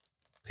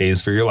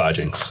pays for your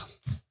lodgings.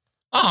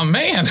 Oh,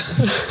 man.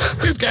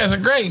 These guys are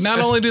great. Not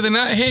only do they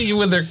not hit you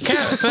with their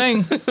cat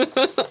thing,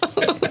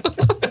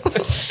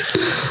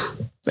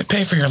 they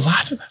pay for your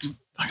lodging. That's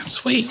fucking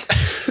sweet.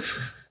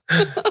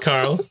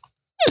 Carl?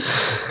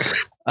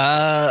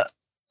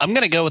 I'm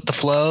going to go with the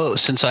flow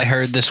since I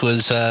heard this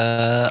was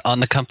on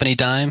the company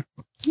dime.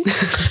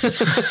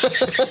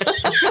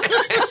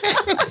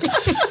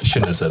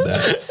 Shouldn't have said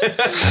that.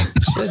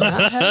 Should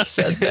not have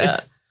said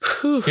that.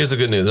 Here's the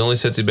good news. It only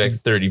sets you back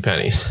 30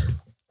 pennies.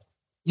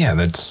 Yeah,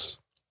 that's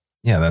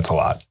a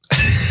lot.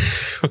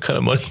 What kind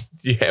of money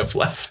do you have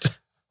left?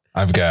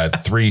 I've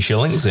got 3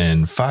 shillings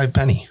and 5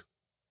 penny.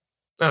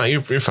 Oh,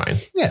 you're fine.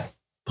 Yeah.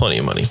 Plenty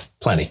of money.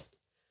 Plenty.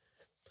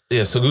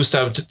 Yeah, so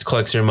Gustav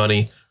collects your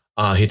money.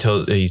 He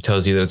tells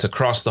you that it's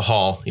across the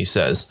hall, he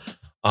says.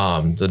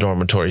 The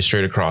dormitory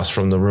straight across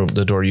from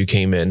the door you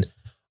came in.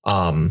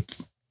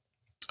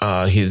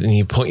 He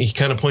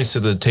kind of points to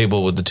the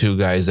table with the 2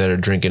 guys that are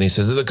drinking. He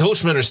says the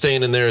coachmen are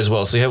staying in there as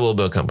well, so you have a little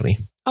bit of company.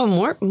 Oh,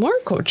 more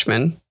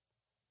coachmen.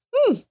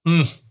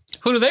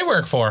 Who do they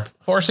work for?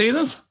 Four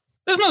Seasons?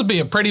 This must be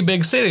a pretty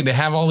big city to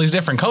have all these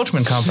different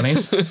coachman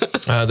companies.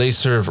 They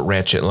serve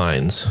Ratchet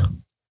Lines.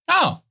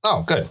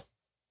 Oh, good.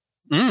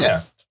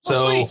 Yeah.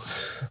 So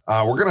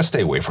we're going to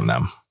stay away from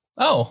them.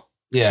 Oh.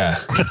 Yeah.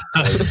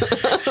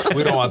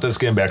 We don't want this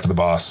getting back to the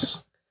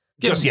boss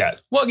just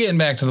yet. Well, getting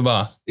back to the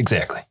boss.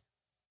 Exactly.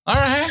 All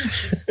right.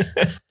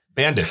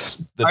 Bandits.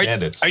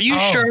 Bandits. Are you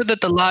sure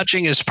that the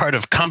lodging is part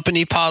of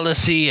company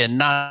policy and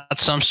not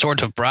some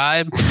sort of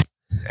bribe?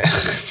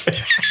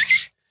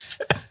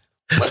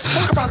 Let's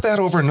talk about that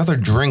over another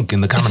drink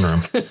in the common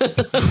room.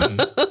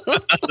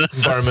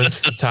 Barman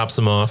tops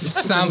them off.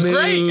 Sounds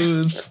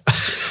great.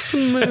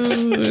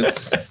 Smooth.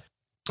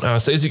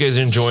 So as you guys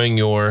are enjoying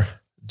your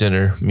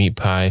dinner, meat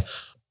pie,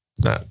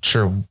 not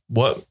sure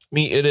what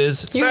meat it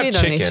is. It's not We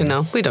don't chicken. need to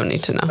know. We don't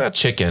need to know. Not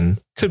chicken.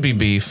 Could be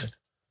beef.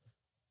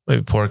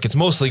 Maybe pork. It's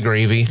mostly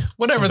gravy.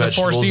 Whatever Some the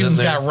Four vegetables in Seasons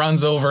there. guy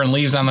runs over and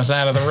leaves on the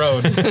side of the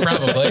road.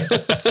 Probably.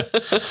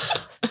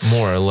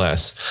 More or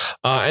less.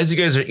 As you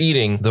guys are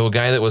eating, the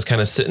guy that was kind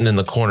of sitting in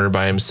the corner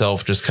by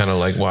himself, just kind of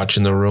like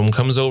watching the room,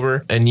 comes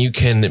over, and you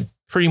can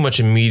pretty much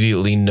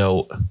immediately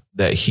note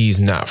that he's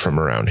not from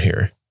around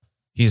here.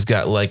 He's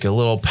got like a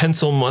little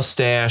pencil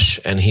mustache,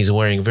 and he's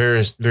wearing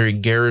very, very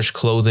garish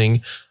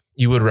clothing.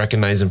 You would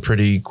recognize him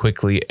pretty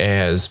quickly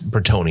as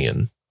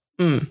Bretonian.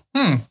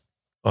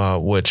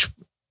 Which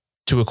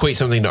to equate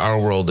something to our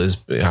world is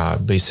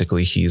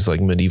basically he's like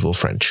medieval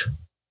French.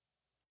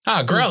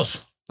 Oh,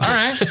 gross. All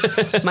right.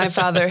 My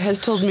father has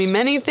told me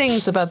many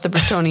things about the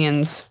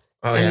Bretonians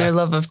and their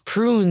love of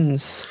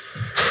prunes.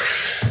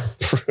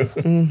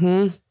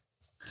 Mm-hmm.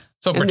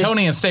 So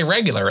Bretonians stay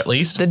regular, at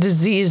least. The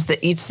disease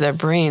that eats their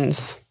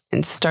brains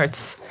and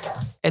starts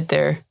at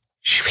their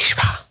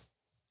shwishwa.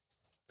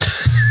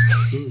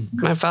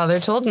 My father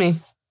told me,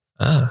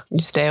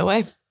 you stay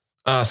away.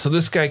 So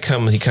this guy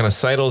he kind of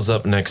sidles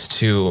up next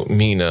to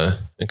Mina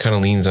and kind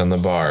of leans on the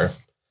bar.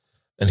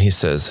 And he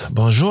says,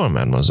 "Bonjour,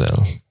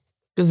 mademoiselle."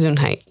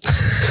 Gesundheit.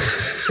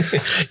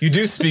 You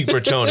do speak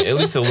Bretonian, at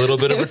least a little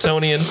bit of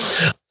Bretonian.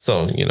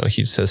 So,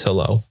 he says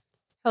hello.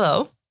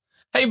 Hello.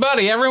 Hey,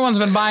 buddy, everyone's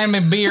been buying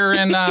me beer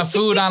and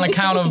food on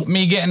account of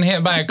me getting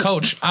hit by a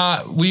coach.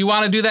 Will you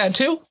want to do that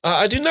too?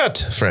 I do not,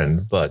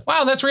 friend, but...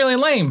 Wow, that's really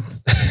lame.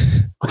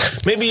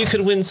 Maybe you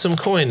could win some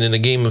coin in a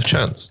game of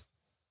chance.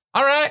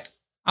 All right.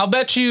 I'll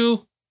bet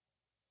you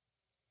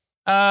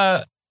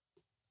a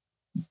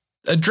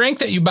drink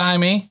that you buy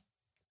me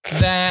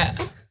that,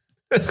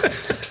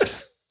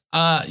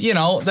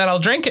 that I'll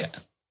drink it.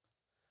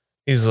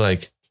 He's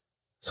like,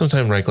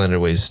 sometimes Reiklander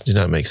ways do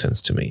not make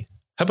sense to me.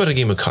 How about a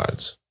game of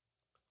cards?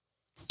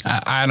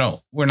 I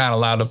don't. We're not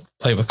allowed to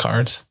play with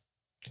cards.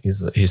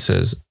 He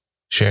says,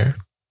 share.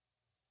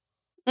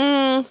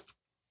 Yeah,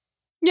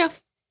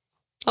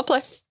 I'll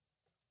play.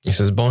 He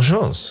says, bon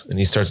chance. And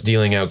he starts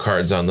dealing out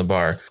cards on the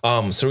bar.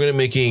 So we're going to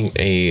making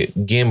a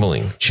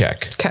gambling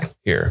check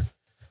here,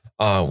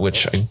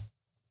 which I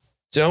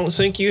don't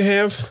think you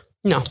have.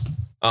 No.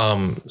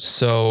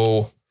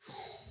 So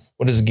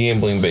what is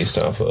gambling based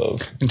off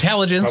of?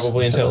 Intelligence.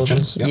 Probably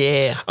intelligence.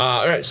 Yeah.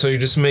 All right. So we're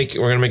going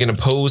to make an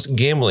opposed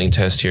gambling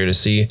test here to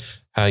see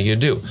how you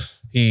do.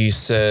 He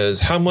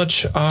says, how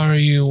much are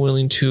you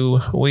willing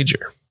to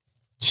wager?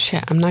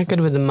 Shit, I'm not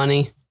good with the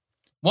money.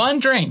 One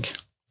drink.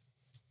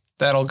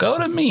 That'll go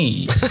to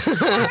me.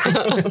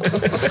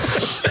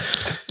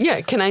 Yeah,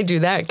 can I do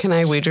that? Can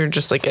I wager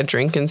just like a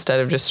drink instead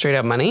of just straight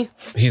up money?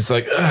 He's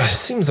like,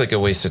 seems like a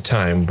waste of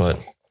time, but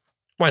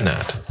why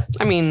not?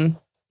 I mean...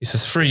 He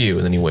says, for you,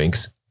 and then he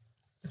winks.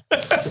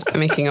 I'm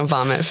making a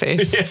vomit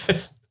face. Yeah.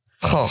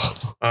 Oh.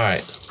 All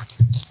right.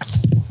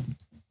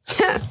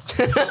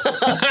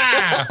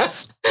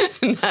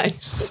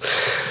 Nice.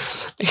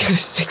 I got a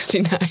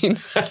 69.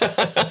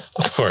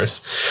 Of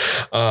course.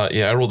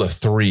 I rolled a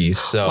 3.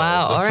 So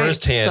wow, the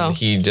first hand,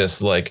 he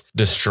just like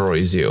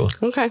destroys you.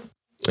 Okay.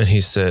 And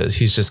he says,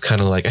 he's just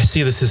kind of like, I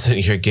see this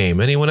isn't your game.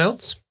 Anyone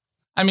else?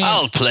 I mean,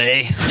 I'll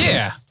play.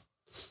 Yeah.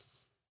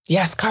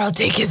 Yes, Carl,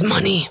 take his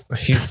money.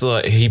 He's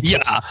like,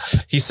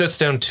 he sets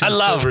down 2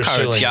 silver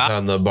shillings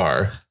on the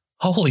bar.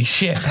 Holy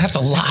shit. That's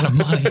a lot of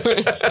money.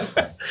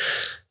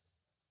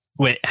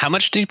 Wait, how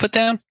much did you put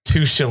down?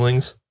 2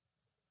 shillings.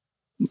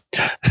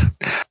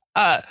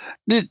 A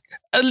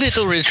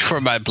little rich for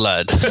my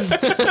blood.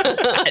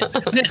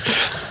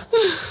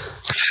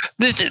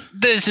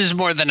 This is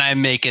more than I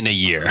make in a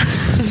year.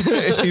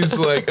 He's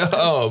like,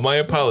 oh, my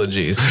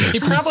apologies. He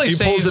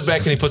pulls it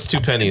back and he puts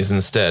 2 pennies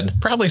instead.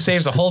 Probably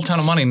saves a whole ton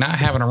of money not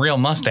having a real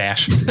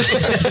mustache.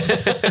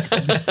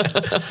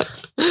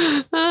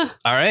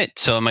 All right,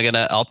 so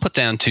I'll put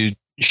down 2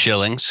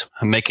 shillings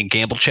and make a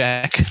gamble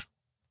check.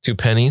 2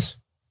 pennies.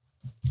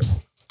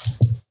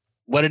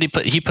 What did he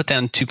put? He put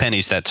down 2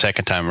 pennies that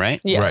second time,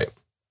 right? Yeah. Right.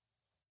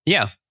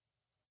 Yeah.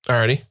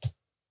 Alrighty.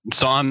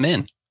 So I'm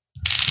in.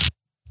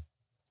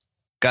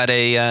 Got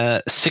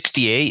a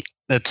 68.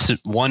 That's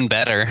 1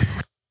 better.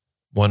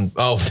 1.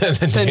 Oh,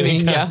 then Me,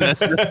 yeah. I'm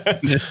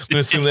gonna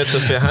assume that's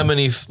a how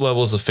many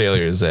levels of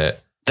failure is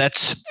that?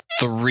 That's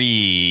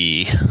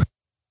 3.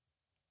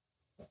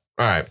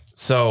 All right.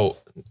 So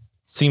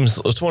seems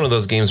it's one of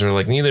those games where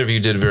like neither of you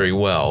did very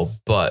well,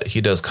 but he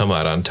does come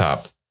out on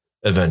top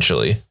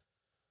eventually.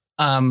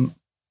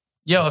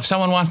 If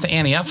someone wants to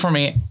ante up for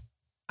me,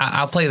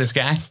 I'll play this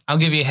guy. I'll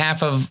give you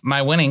half of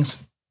my winnings,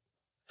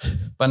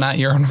 but not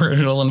your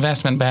original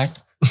investment back.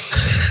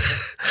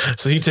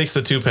 So he takes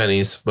the 2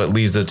 pennies, but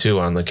leaves the 2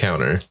 on the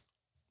counter.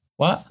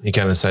 What? He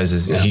kind of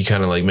sizes. Yeah. He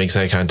kind of like makes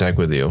eye contact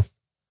with you.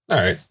 All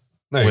right.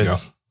 There you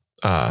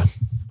go.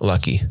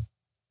 Lucky.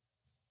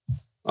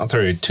 I'll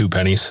throw you 2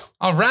 pennies.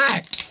 All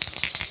right.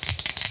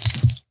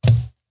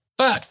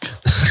 Fuck.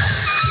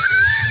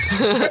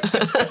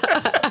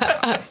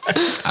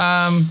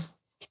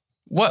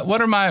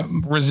 What are my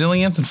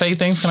resilience and fate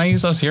things? Can I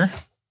use those here?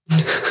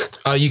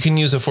 You can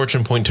use a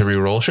fortune point to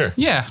reroll. Sure.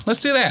 Yeah, let's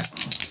do that.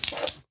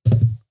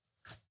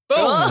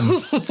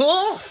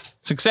 Boom.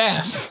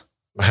 Success.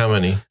 How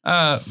many?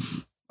 I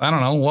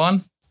don't know.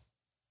 1.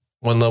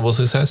 1 level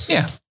success?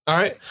 Yeah. All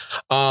right.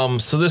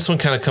 So this one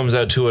kind of comes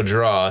out to a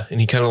draw and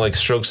he kind of like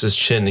strokes his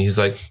chin. And he's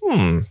like,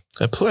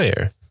 a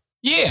player.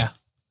 Yeah.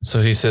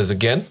 So he says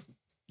again.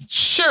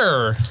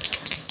 Sure.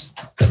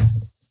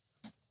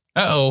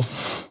 Uh-oh.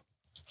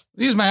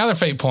 Use my other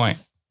fate point.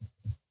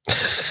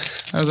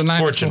 That was a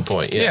nice fortune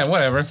point. Yeah,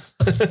 whatever.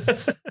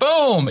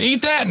 Boom!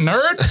 Eat that,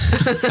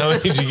 nerd. How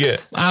many did you get?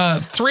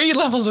 3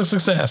 levels of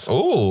success.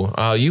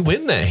 Oh, you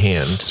win that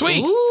hand.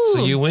 Sweet. Ooh.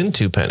 So you win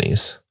 2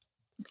 pennies.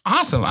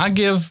 Awesome. I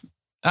give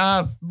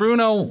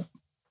Bruno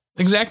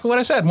exactly what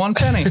I said, 1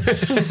 penny.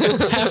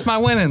 Half my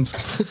winnings.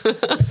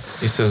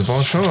 He says,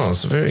 "Bon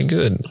chance, very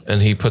good,"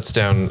 and he puts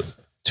down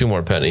 2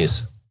 more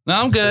pennies. No,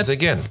 I'm good. Says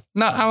again.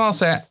 No, I'm all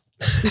set.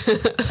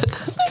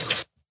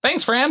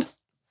 Thanks, friend.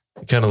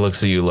 He kind of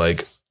looks at you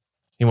like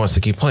he wants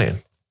to keep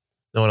playing.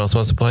 No one else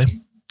wants to play.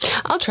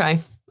 I'll try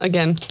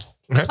again.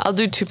 Okay. I'll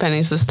do 2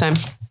 pennies this time.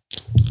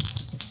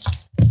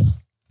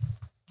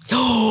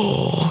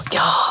 Oh,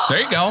 yeah.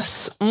 There you go.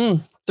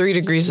 3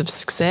 degrees of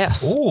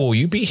success. Oh,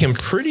 you beat him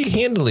pretty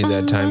handily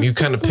that time. You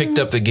kind of picked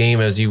up the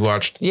game as you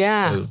watched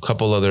Yeah. a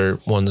couple other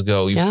ones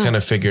go. You Yeah. kind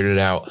of figured it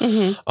out.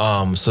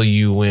 So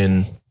you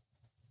win.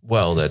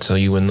 Well, that's how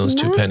you win those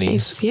 2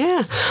 pennies. Nice,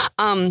 yeah.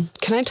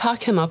 Can I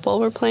talk him up while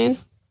we're playing?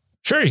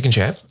 Sure, you can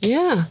chat.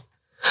 Yeah.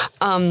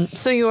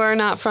 So you are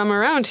not from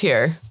around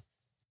here.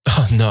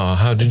 Oh, no,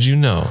 how did you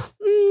know?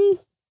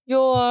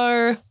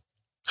 You're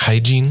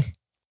Hygiene?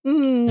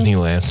 And he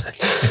laughs.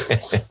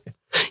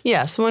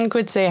 yes, one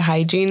could say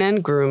hygiene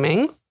and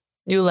grooming.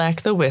 You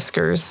lack the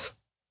whiskers.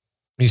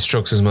 He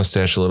strokes his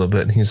mustache a little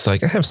bit and he's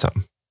like, I have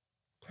some.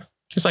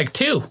 It's like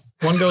 2.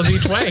 1 goes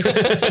each way.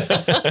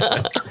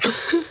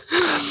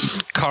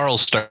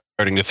 Carl's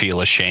starting to feel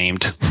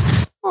ashamed.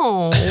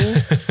 Oh.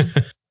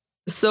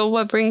 So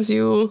what brings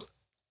you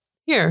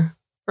here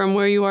from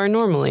where you are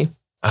normally?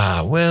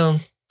 Well,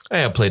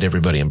 I outplayed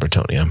everybody in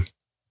Bretonia.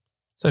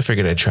 So I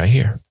figured I'd try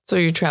here. So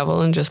you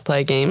travel and just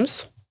play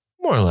games?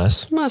 More or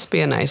less. Must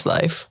be a nice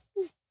life.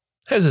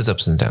 Has its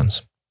ups and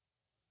downs.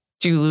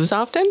 Do you lose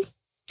often?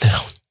 No.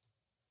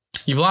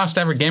 You've lost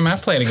every game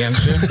I've played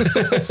against you.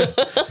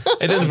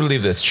 I don't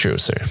believe that's true,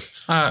 sir.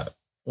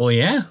 Well,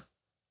 yeah.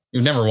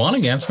 You've never won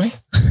against me.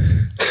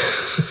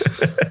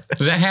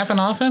 Does that happen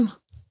often?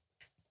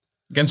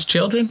 Against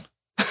children?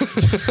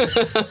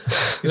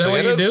 Is that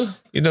what you do?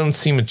 You don't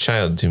seem a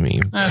child to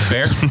me.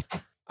 Fair.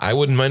 I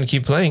wouldn't mind to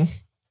keep playing.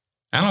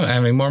 I don't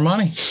have any more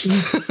money.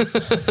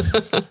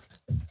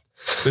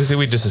 I think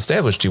we just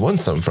established you won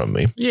some from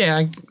me.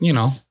 Yeah, you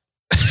know.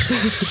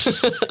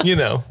 You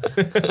know.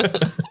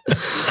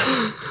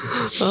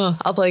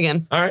 I'll play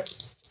again. All right.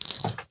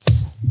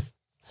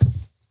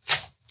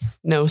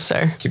 No,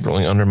 sir. Keep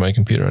rolling under my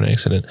computer on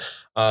accident.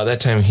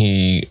 That time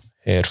he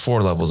had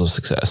 4 levels of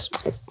success.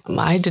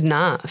 I did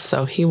not,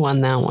 so he won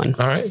that one.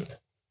 All right.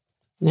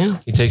 Yeah.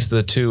 He takes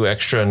the 2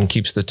 extra and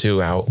keeps the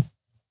 2 out.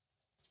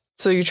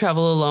 So you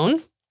travel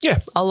alone? Yeah.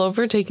 All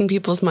over taking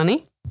people's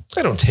money?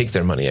 I don't take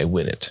their money. I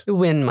win it. You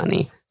win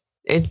money.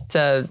 It's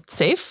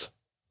safe?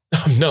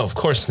 No, of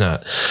course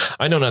not.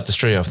 I know not to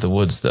stray off the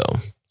woods, though.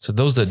 So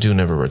those that do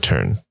never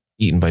return,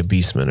 eaten by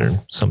beastmen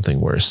or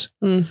something worse.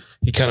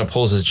 He kind of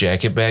pulls his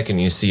jacket back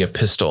and you see a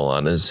pistol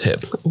on his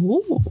hip,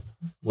 Ooh.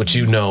 which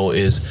you know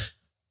is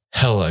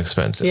hella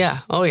expensive. Yeah.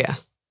 Oh, yeah.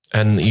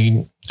 And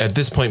he, at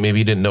this point, maybe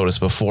you didn't notice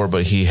before,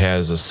 but he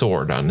has a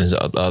sword on his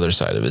other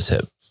side of his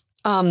hip.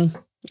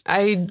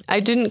 I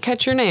didn't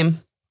catch your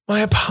name.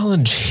 My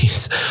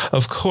apologies.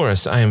 Of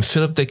course, I am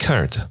Philip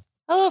Descartes.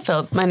 Hello,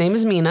 Philip. My name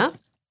is Mina.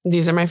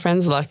 These are my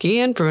friends Lucky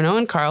and Bruno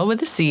and Carl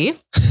with a C.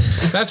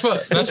 That's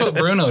what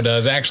Bruno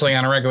does actually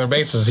on a regular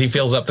basis. He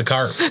fills up the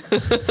cart.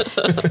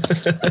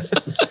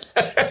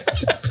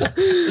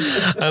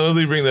 I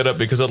literally bring that up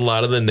because a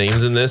lot of the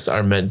names in this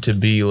are meant to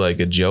be like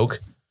a joke.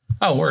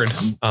 Oh, word.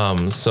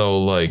 So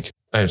like,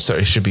 I'm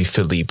sorry, it should be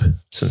Philippe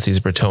since he's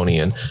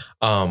Bretonian.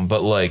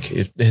 But like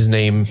his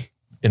name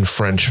in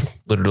French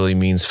literally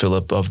means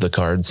Philip of the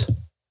cards.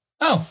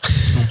 Oh.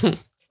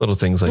 Little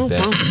things like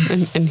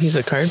that. And he's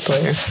a card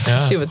player. Yeah.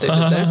 See what they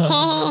did there.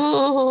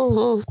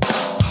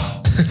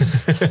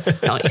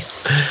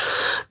 Nice.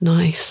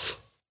 Nice.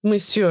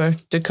 Monsieur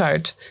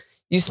Descartes.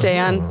 You stay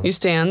on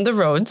the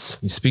roads.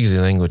 He speaks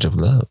the language of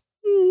love.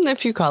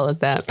 If you call it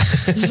that.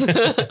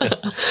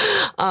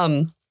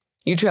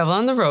 You travel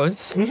on the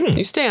roads. Mm-hmm.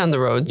 You stay on the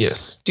roads.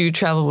 Yes. Do you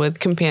travel with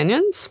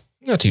companions?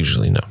 Not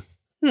usually, no.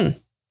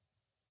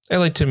 I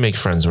like to make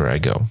friends where I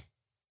go.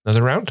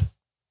 Another round?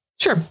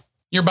 Sure.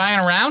 You're buying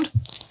a round?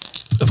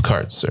 Of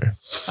cards, sir.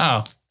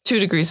 Oh. 2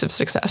 degrees of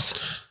success.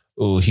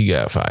 Oh, he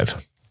got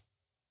 5.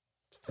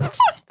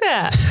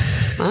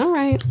 That. All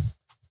right.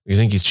 You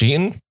think he's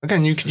cheating?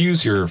 Again, you could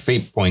use your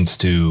fate points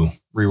to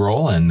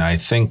reroll, and I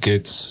think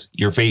it's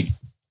your fate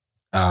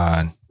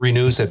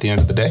renews at the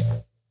end of the day.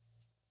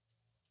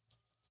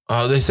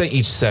 They say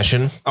each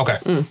session. Okay.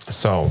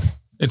 So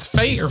It's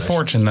fate or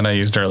fortune that I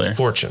used earlier.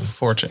 fortune.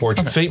 Fortune.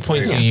 Fortune. Fate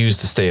points you use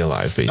to stay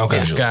alive. Okay.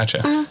 usually.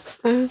 Gotcha.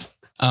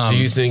 Do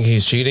you think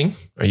he's cheating?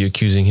 Are you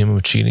accusing him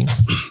of cheating?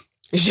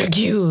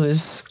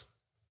 J'accuse.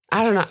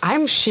 I don't know.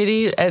 I'm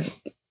shitty at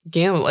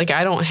gambling. Like,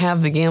 I don't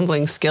have the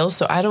gambling skills,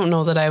 so I don't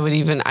know that I would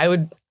even.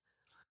 I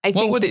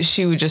think that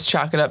she would just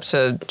chalk it up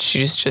to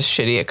she's just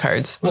shitty at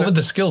cards. What would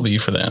the skill be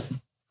for that?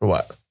 For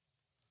what?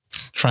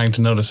 Trying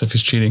to notice if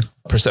he's cheating.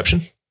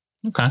 Perception?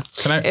 Okay.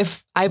 Can I?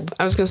 If I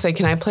was going to say,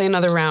 can I play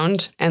another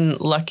round and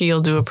Lucky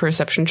will do a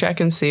perception check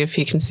and see if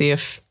he can see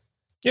if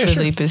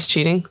Philippe is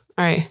cheating?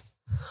 All right.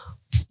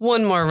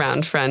 One more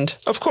round, friend.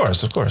 Of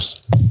course.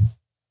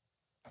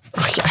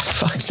 Oh, yeah, I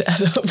fucked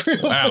that up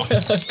real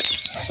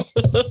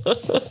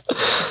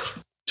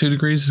bad. 2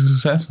 degrees of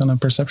success on a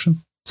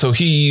perception. So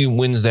he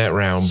wins that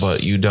round,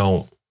 but you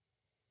don't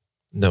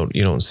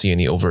see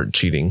any overt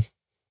cheating.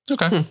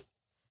 Okay.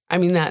 I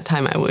mean, that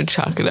time I would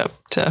chalk it up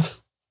to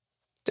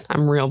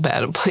I'm real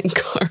bad at playing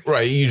cards.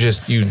 Right. You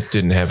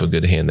didn't have a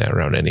good hand that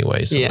round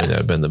anyway. So that would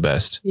have been the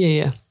best.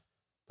 Yeah.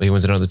 But he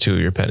wins another 2 of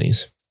your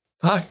pennies.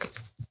 Fuck.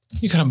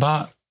 You could have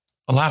bought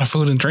a lot of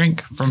food and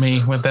drink for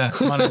me with that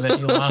money that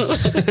you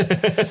lost.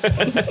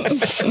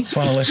 Just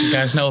want to let you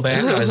guys know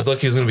that. I was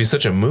lucky he was going to be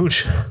such a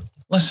mooch.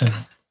 Listen,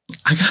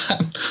 I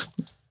got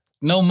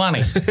no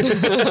money.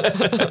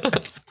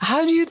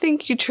 How do you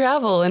think you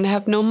travel and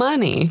have no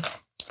money?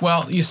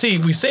 Well, you see,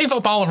 we save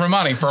up all of our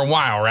money for a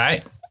while,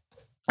 right?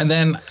 And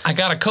then I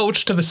got a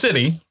coach to the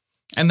city,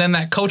 and then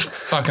that coach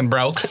fucking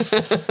broke.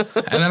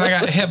 And then I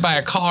got hit by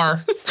a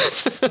car.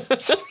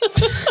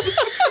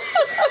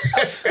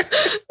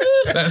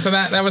 So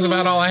that was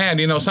about all I had.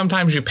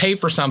 Sometimes you pay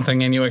for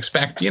something and you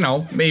expect,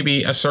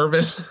 maybe a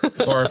service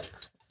or,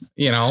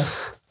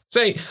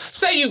 say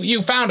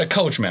you found a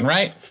coachman,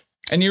 right?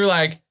 And you're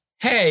like,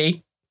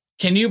 hey,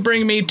 can you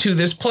bring me to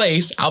this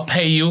place? I'll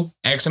pay you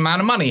X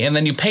amount of money. And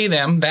then you pay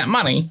them that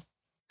money.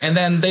 And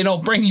then they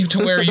don't bring you to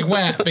where you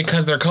went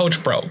because their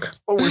coach broke.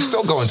 Well, we're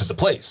still going to the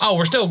place. Oh,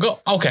 we're still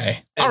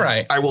okay. And all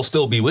right. I will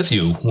still be with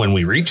you when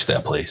we reach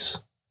that place.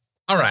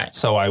 All right.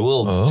 So I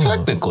will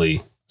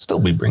technically still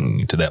be bringing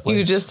you to that place.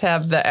 You just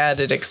have the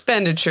added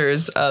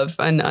expenditures of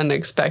an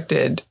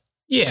unexpected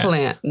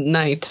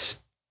night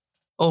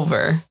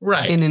over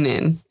in an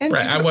inn. And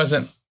right. I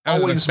wasn't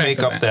always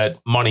make up that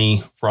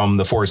money from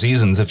the Four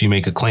Seasons if you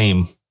make a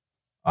claim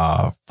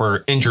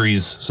for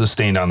injuries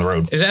sustained on the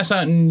road. Is that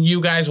something you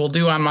guys will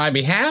do on my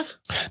behalf?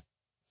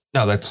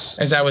 No, that's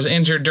as I was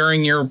injured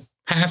during your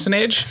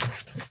passage.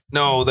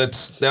 No,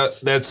 that's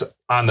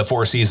on the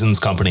Four Seasons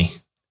company.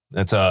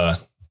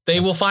 They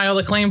will file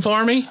the claim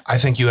for me. I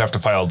think you have to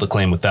file the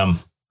claim with them.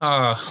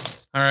 All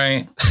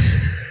right.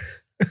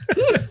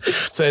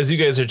 So as you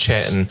guys are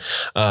chatting,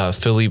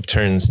 Philippe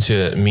turns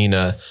to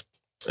Mina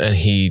and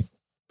he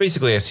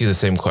basically asks you the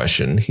same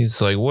question.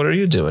 He's like, what are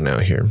you doing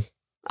out here?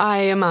 I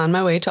am on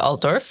my way to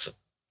Altdorf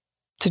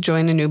to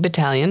join a new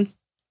battalion.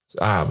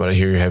 But I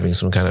hear you're having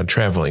some kind of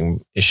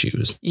traveling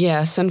issues.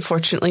 Yes,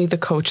 unfortunately, the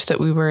coach that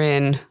we were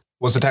in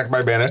was attacked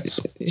by bandits.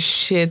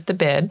 Shit the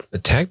bed.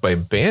 Attacked by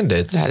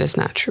bandits? That is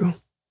not true.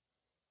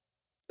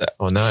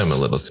 Oh, now I'm a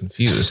little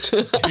confused.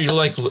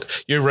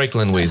 Your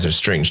Reichland ways are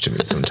strange to me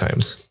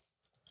sometimes.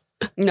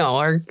 No,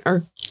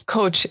 our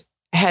coach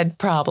had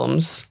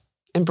problems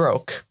and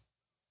broke.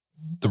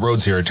 The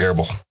roads here are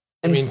terrible.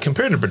 I mean,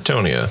 compared to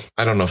Bretonia,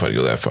 I don't know if I'd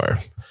go that far.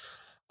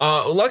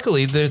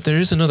 Luckily, there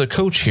is another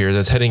coach here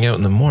that's heading out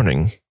in the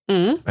morning.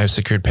 Mm-hmm. I've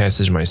secured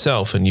passage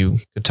myself, and you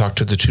could talk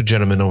to the 2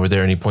 gentlemen over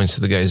there, and he points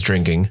to the guys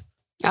drinking.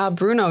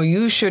 Bruno,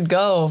 you should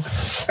go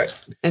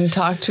and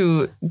talk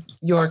to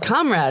your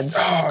comrades,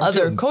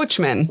 other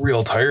coachmen.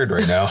 Real tired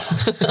right now.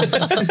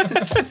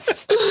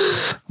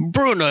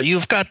 Bruno,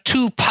 you've got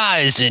 2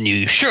 pies in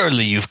you.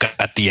 Surely you've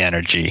got the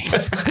energy.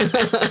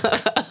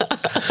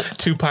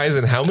 2 pies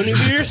and how many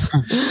beers?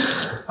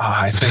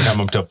 I think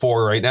I'm up to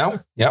 4 right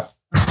now. Yep.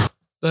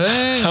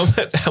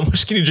 How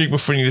much can you drink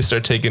before you need to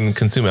start taking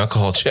consume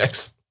alcohol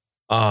checks?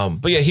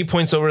 But yeah, he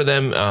points over to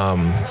them,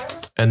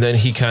 and then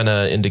he kind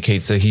of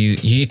indicates that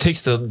he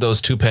takes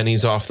those 2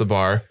 pennies off the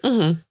bar,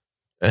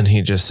 and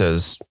he just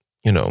says,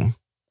 au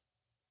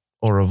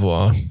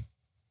revoir.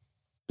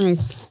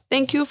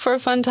 Thank you for a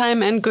fun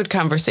time and good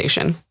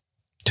conversation.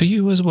 To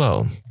you as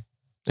well.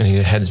 And he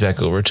heads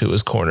back over to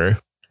his corner.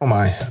 Oh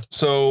my.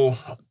 So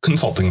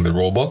consulting the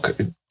rule book,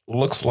 it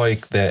looks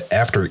like that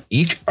after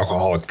each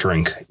alcoholic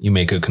drink, you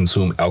make a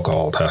consume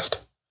alcohol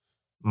test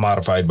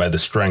modified by the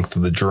strength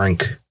of the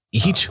drink.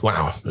 Each?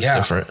 Wow. That's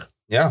different.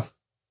 Yeah.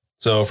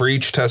 So for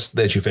each test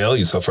that you fail,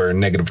 you suffer a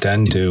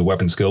 -10 to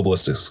weapon skill,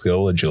 ballistic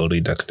skill, agility,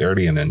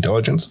 dexterity, and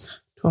intelligence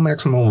to a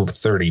maximum of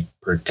 30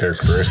 per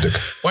characteristic.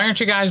 Why aren't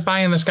you guys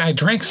buying this guy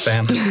drinks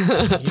then?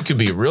 You could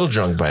be real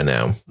drunk by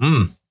now.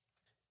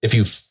 If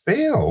you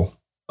fail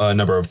a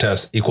number of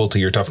tests equal to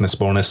your toughness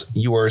bonus,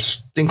 you are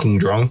stinking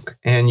drunk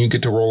and you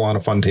get to roll on a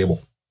fun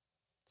table.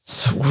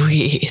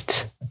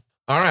 Sweet.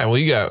 All right.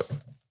 Well,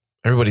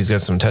 everybody's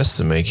got some tests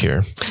to make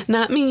here.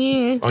 Not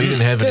me. Oh, you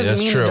didn't have any.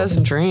 That's true.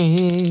 Doesn't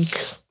drink.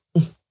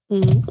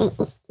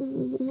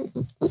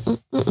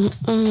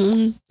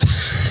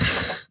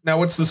 Now,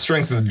 what's the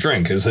strength of the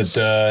drink? Is it,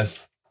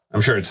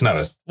 I'm sure it's not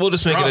a... We'll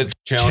just make it a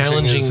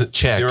challenging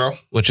check, 0?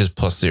 Which is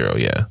 +0,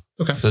 yeah.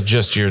 Okay. So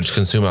just your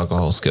consume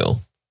alcohol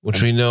skill,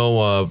 which we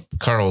know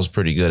Carl's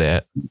pretty good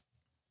at.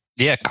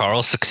 Yeah,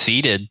 Carl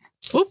succeeded.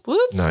 Whoop,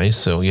 whoop. Nice.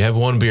 So you have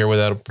 1 beer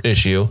without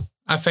issue.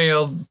 I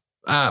failed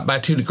by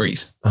 2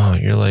 degrees. Oh,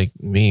 you're like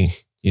me.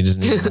 You just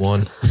need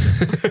 1.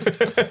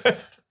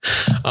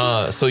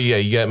 So yeah,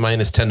 you got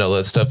 -10 to all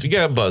that stuff. You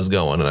got a buzz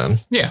going on.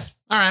 Yeah.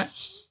 All right.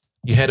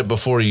 You had it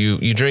before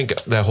you drink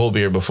that whole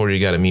beer before you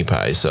got a meat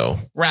pie. So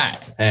Right.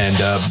 And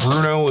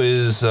Bruno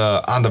is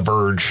on the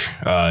verge.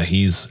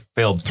 He's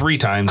failed 3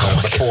 times out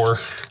of the 4.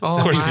 Oh,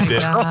 of course my he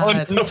did.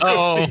 God. Of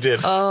course he did.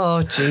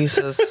 Oh,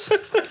 Jesus.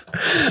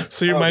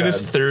 So you're God.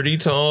 -30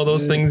 to all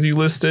those things you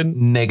listed.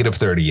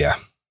 -30, yeah.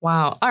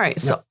 Wow. All right.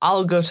 So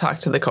I'll go talk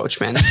to the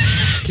coachman.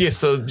 Yeah.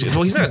 So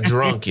well, he's not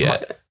drunk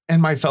yet.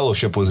 And my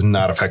fellowship was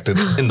not affected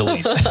in the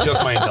least.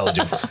 Just my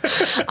intelligence.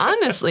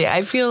 Honestly,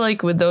 I feel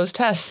like with those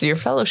tests, your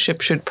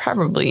fellowship should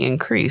probably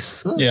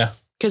increase Yeah.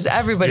 because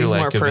everybody's Your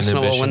more lack of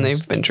personable when inhibitions.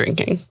 they've been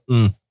drinking.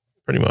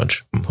 Pretty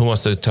much. Who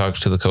wants to talk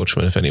to the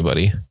coachman? If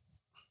anybody.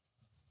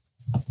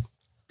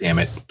 Damn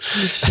it.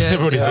 You should.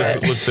 Everybody do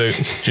it. looks at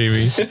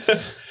JB.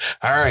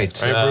 All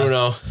right. All right,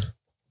 Bruno.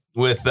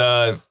 With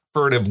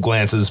furtive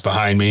glances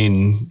behind me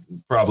and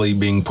probably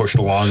being pushed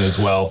along as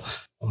well,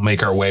 we'll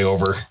make our way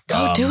over.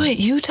 Go do it.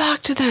 You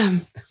talk to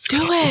them.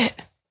 Do it.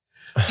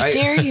 I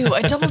dare you.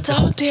 I double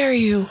dog dare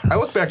you. I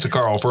look back to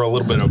Carl for a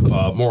little bit of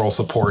moral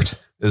support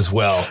as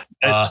well.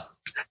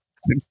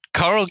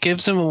 Carl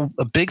gives him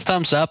a big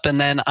thumbs up, and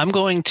then I'm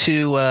going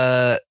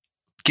to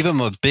give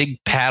him a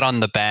big pat on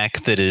the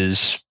back that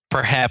is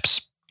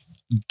perhaps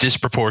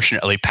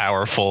disproportionately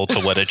powerful to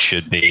what it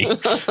should be.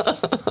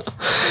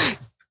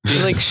 He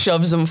like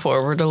shoves him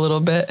forward a little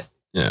bit.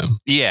 Yeah.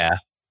 Yeah.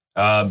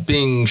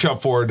 Being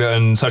shoved forward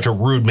in such a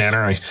rude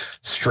manner, I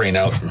strain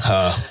out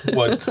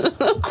what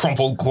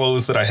crumpled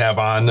clothes that I have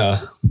on,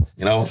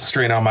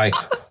 strain out my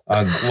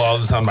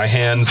gloves on my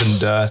hands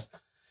and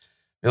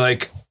you're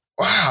like,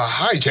 wow,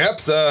 hi,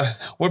 chaps.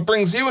 What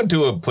brings you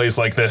into a place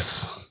like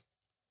this?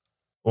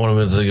 One of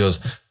them he goes,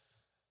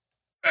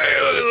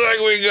 "Hey, looks like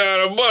we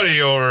got a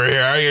buddy over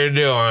here. How you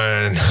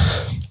doing?"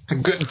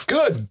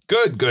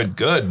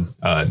 Good.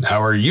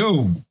 How are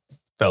you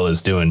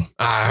fellas doing?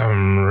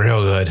 I'm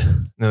real good.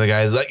 And the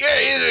guy's like, "Yeah,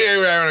 he's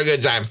having a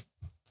good time."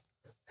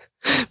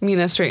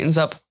 Mina straightens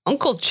up.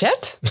 Uncle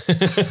Chet?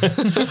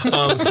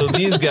 So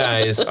these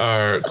guys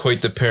are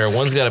quite the pair.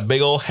 One's got a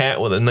big old hat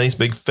with a nice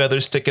big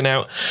feather sticking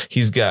out.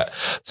 He's got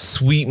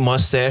sweet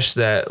mustache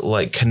that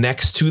like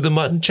connects to the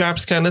mutton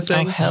chops kind of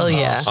thing. Oh, hell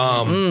yeah.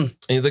 And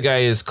the other guy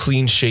is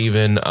clean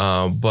shaven,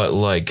 but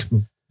like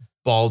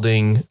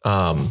balding.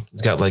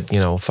 He's got like,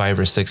 5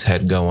 or 6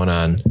 head going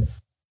on.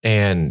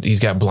 And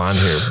he's got blonde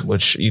hair,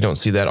 which you don't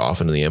see that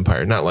often in the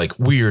Empire. Not like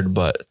weird,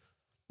 but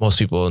most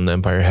people in the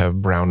Empire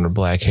have brown or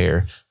black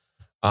hair.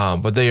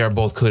 But they are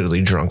both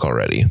clearly drunk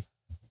already.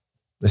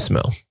 They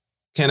smell.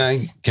 Can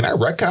I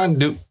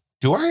retcon?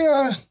 Do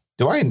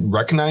I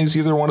recognize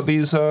either one of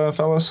these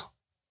fellas?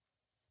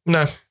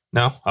 No.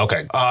 No?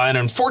 Okay. An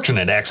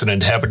unfortunate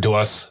accident happened to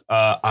us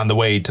on the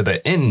way to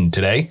the inn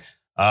today.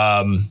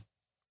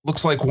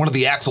 Looks like one of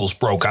the axles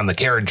broke on the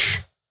carriage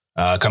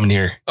coming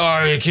here.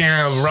 Oh, you can't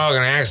have a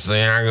broken axle.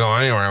 You're not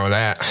going anywhere with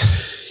that.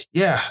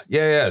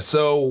 Yeah.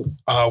 So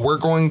we're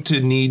going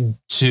to need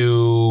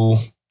to...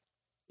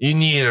 You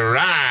need a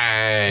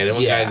ride. And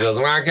one guy goes,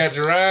 "Well, I got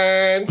your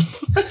ride."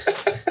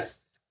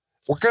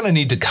 We're going to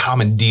need to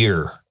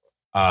commandeer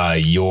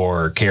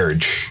your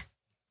carriage.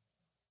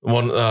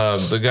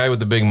 The guy with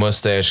the big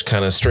mustache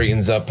kind of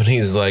straightens up and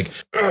he's like,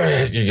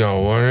 "You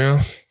going what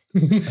now?"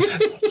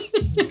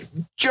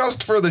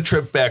 Just for the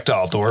trip back to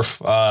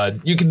Altdorf.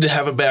 You can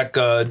have it back,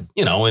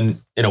 in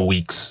a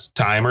week's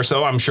time or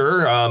so, I'm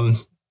sure.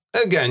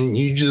 Again,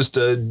 you just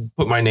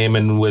put my name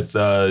in with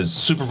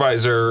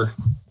supervisor,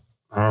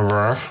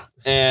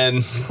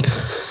 and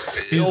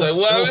he's like,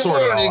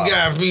 "Well, you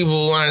got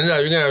people lined up.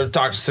 You're gonna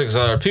talk to 6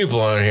 other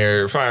people on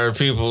here, 5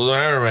 people,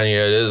 however many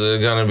it is, are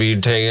gonna be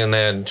taking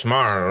that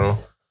tomorrow."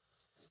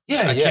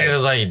 I can't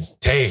just like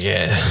take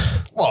it.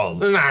 Well,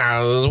 that's not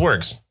how this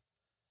works.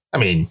 I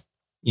mean,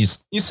 you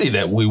see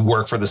that we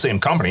work for the same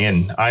company,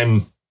 and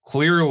I'm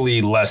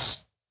clearly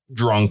less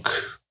drunk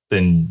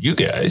than you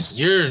guys.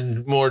 You're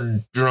more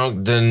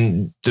drunk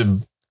than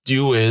the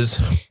you is.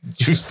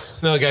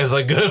 No, the guy's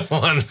like, "Good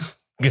one,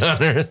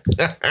 Gunner."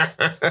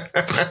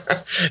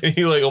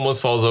 He like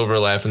almost falls over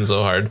laughing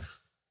so hard,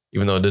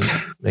 even though it didn't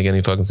make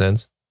any fucking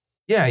sense.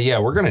 Yeah,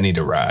 we're gonna need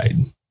a ride.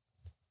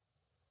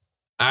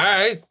 All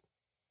right.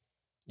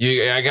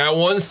 I got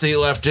 1 seat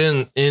left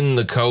in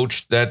the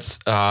coach. That's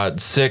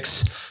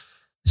 6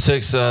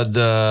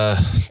 the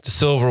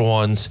silver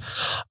ones.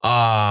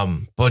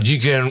 But you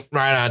can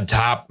ride on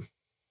top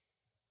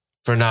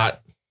for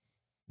not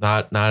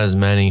as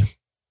many.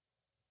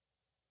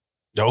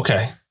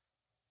 Okay.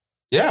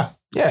 Yeah.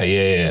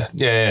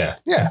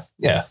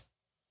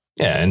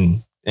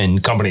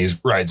 And companies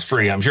rides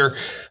free, I'm sure.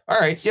 All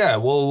right. Yeah.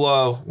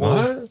 We'll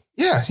What?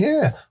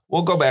 Yeah.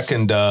 We'll go back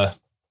and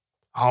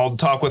I'll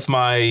talk with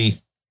my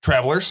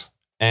travelers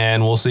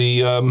and we'll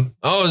see.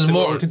 There's see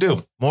more what we could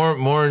do.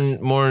 More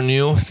than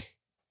you.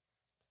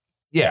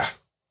 Yeah.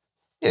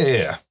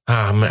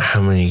 How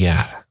many you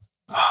got?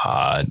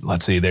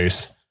 Let's see.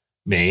 There's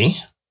me.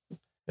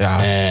 Yeah.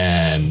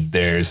 And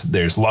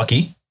there's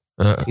Lucky.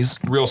 He's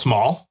real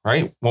small,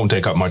 right? Won't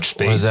take up much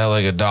space. Was that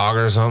like a dog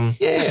or something?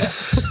 Yeah.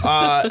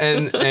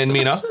 And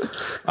Mina.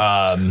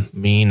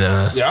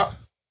 Mina. Yeah.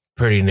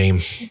 Pretty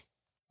name.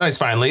 Nice,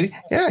 fine lady.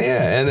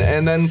 Yeah.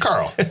 And then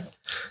Carl.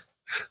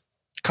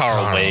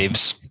 Carl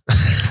waves.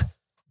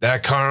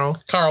 That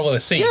Carl? Carl with a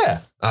C.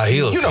 Yeah.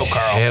 He looks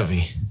Carl.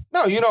 heavy.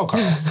 No,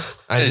 Carl.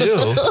 I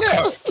do.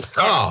 Yeah.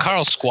 Oh.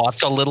 Carl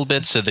squats a little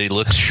bit so that he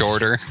looks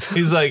shorter.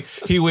 He's like,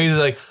 he weighs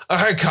like, all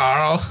right,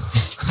 Carl.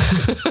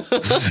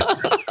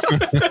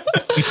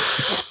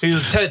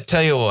 He's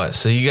tell you what.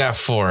 So you got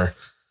 4.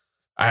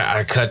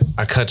 I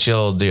cut you a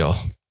little deal.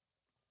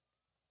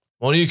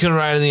 One of you can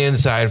ride on the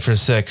inside for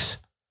 6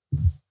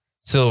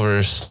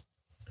 silvers,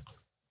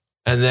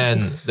 and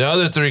then the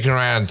other 3 can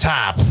ride on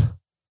top.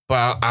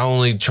 But I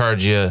only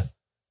charge you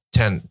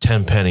 10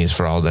 pennies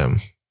for all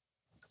them.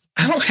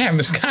 I don't have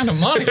this kind of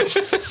money.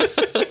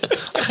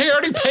 I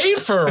already paid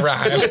for a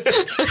ride.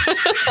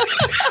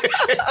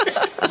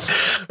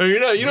 You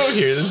don't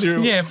hear this.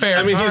 Yeah, fair.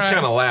 I mean, All he's right.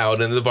 kind of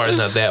loud, and the bar's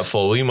not that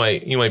full. You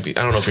might be.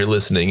 I don't know if you're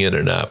listening in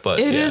or not, but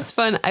It is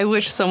fun. I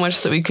wish so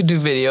much that we could do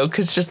video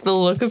because just the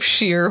look of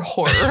sheer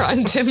horror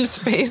on Tim's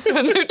face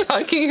when they're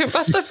talking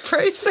about the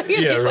pricing.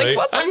 And Yeah, he's right. like,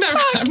 what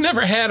the I've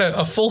never had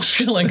a full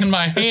shilling in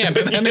my hand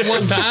at any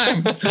one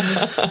time. All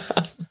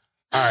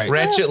right.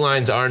 Ratchet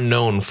lines are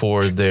known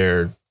for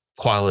their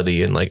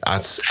quality and like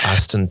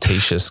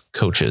ostentatious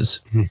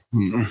coaches.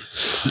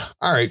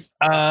 All right.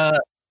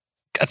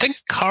 I think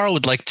Carl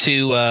would like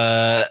to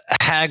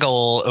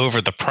haggle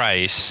over the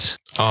price.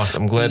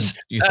 Awesome. I'm glad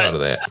you thought of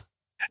that.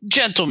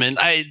 Gentlemen,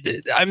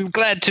 I'm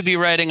glad to be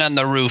riding on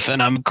the roof,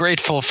 and I'm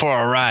grateful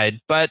for a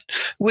ride. But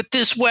with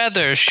this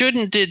weather,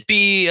 shouldn't it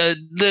be a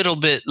little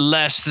bit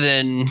less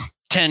than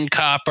 10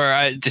 copper?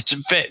 It's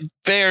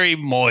very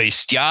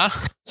moist, yeah?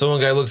 So one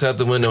guy looks out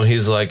the window.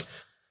 He's like,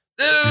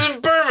 "This is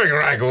perfect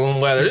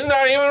raccoon weather. It's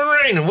not even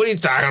raining. What are you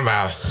talking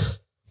about?"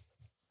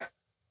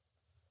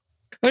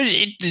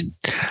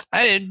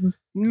 I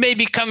may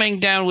be coming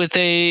down with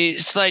a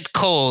slight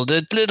cold.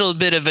 A little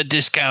bit of a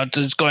discount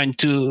is going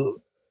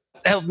to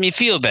help me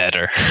feel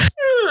better.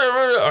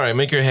 All right,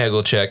 make your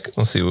haggle check.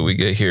 Let's see what we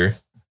get here.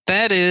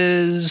 That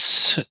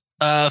is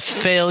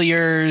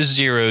failure,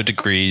 0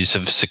 degrees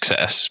of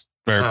success,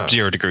 or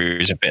 0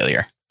 degrees of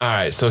failure. All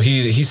right, so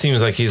he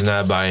seems like he's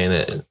not buying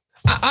it.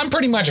 I'm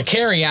pretty much a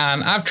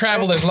carry-on. I've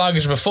traveled this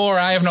luggage before.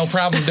 I have no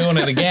problem doing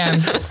it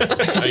again.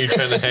 Are you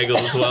trying to haggle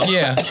as well?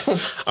 Yeah.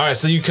 All right,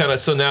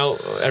 so now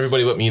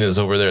everybody but Mina's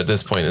over there at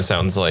this point. It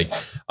sounds like,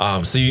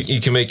 so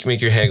you can make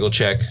your haggle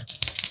check.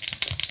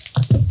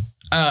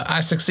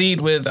 I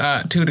succeed with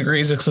 2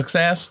 degrees of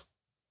success.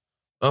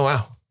 Oh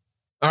wow!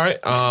 All right,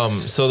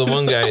 so the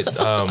one guy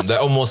that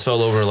almost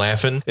fell over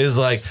laughing is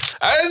like,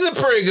 "That's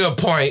a pretty good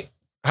point.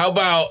 How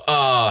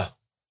about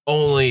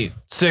only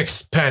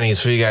 6 pennies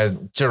for you guys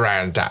to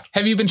ride on top?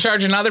 Have you been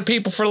charging other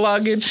people for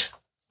luggage?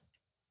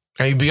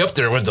 And you'd be up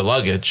there with the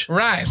luggage.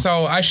 Right,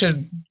 so I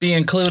should be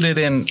included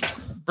in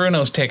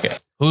Bruno's ticket.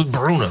 Who's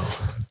Bruno?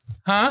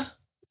 Huh?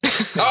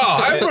 Oh,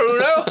 hi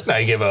Bruno.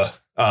 I give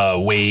a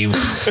wave.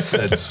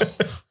 That's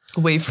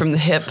wave from the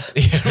hip?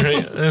 Yeah,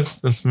 right.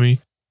 That's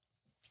me.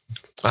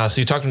 So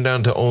you talked him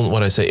down to only,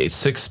 what I say,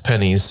 6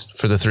 pennies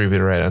for the 3 of you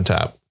to ride on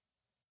top.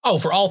 Oh,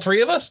 for all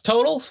 3 of us?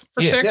 Totals?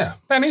 For 6 yeah.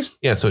 pennies?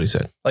 Yeah, that's what he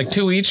said. Like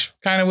 2 each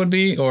kind of would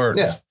be? Or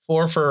Yeah.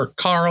 4 for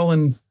Carl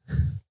and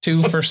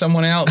 2 for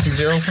someone else and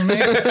 0 for me?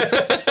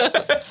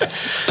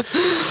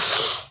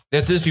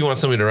 That's if you want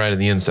somebody to ride on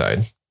the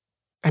inside.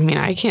 I mean,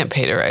 I can't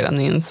pay to ride on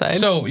the inside.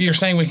 So you're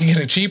saying we can get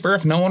it cheaper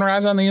if no one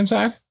rides on the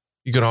inside?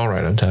 You could all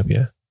ride on top,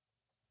 yeah.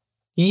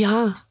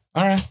 yeah.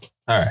 All right.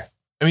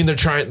 I mean,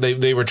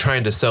 they were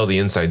trying to sell the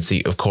inside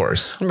seat, of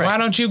course. Right. Why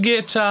don't you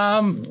get,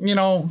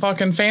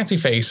 fucking Fancy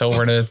Face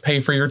over to pay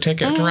for your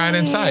ticket to ride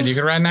inside? You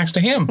could ride next to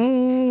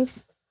him.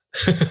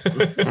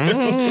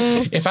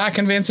 If I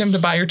convince him to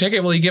buy your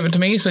ticket, will you give it to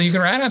me so you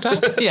can ride on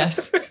top?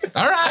 Yes.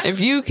 All right.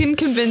 If you can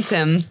convince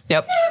him.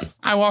 Yep.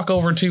 I walk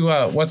over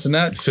to, what's the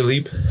nuts?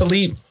 Philippe.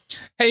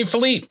 Hey,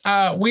 Philippe,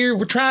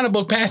 we're trying to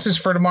book passes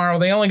for tomorrow.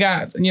 They only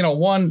got,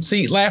 1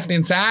 seat left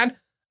inside.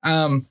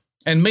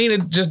 And Mina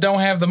just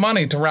don't have the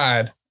money to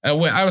ride.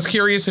 I was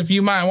curious if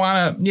you might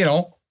want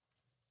to,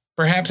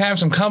 perhaps have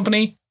some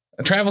company,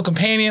 a travel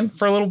companion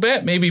for a little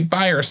bit, maybe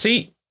buy her a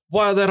seat.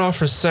 Wow, that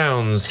offer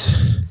sounds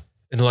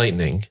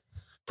enlightening.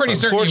 Pretty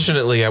certain.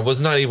 Unfortunately, I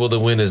was not able to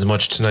win as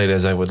much tonight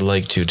as I would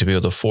like to be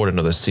able to afford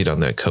another seat on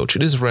that coach.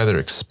 It is rather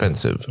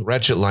expensive.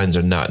 Ratchet lines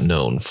are not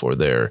known for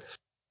their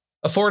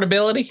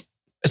Affordability.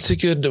 It's a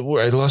good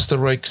word. I lost the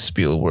right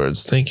spiel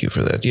words. Thank you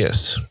for that.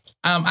 Yes.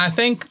 I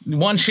think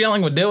 1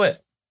 shilling would do it.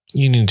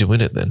 You need to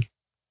win it then.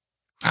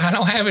 I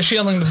don't have a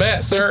shilling to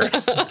bet, sir.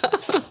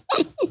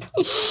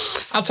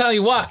 I'll tell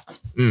you what.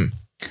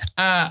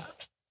 I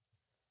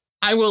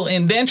will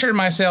indenture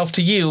myself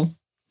to you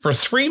for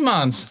 3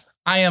 months.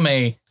 I am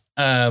a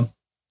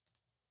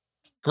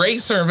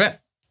great servant.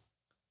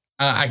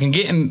 I can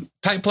get in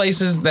tight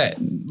places that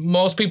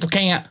most people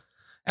can't.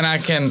 And I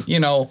can,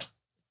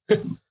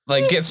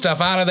 get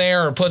stuff out of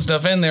there or put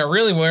stuff in there.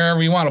 Really,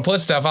 wherever you want to put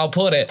stuff, I'll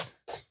put it.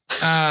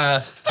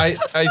 I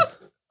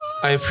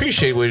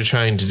appreciate what you're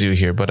trying to do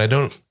here, but I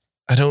don't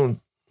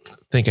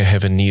think I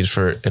have a need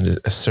for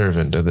a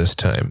servant at this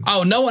time.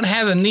 Oh, no one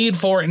has a need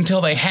for it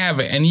until they have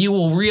it. And you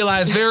will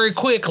realize very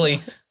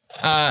quickly,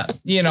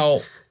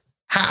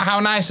 how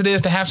nice it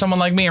is to have someone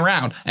like me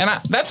around. And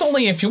that's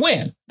only if you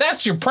win.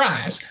 That's your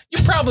prize.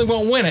 You probably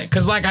won't win it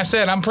because, like I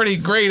said, I'm pretty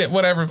great at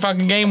whatever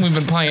fucking game we've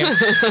been playing.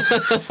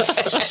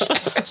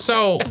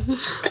 So,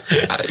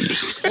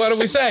 what do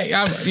we say?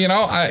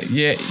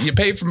 You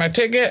paid for my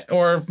ticket,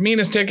 or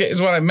Mina's ticket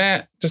is what I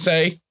meant to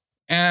say.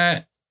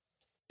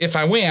 If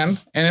I win,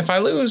 and if I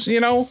lose,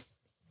 you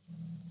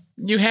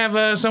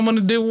have someone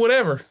to do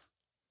whatever.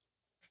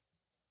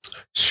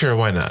 Sure,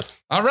 why not?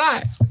 All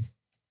right.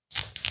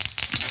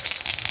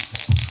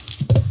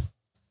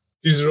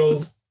 He's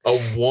rolled a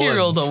 1. He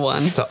rolled a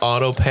 1. It's an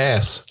auto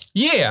pass.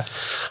 Yeah.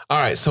 All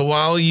right. So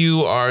while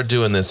you are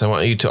doing this, I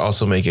want you to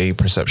also make a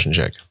perception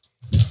check.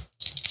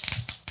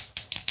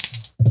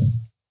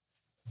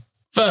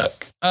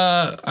 Fuck.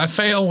 I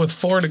fail with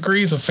 4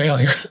 degrees of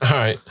failure. All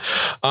right.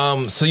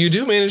 So you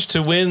do manage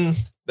to win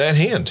that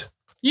hand.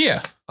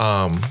 Yeah.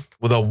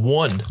 With a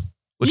 1,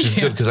 which is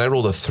good because I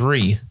rolled a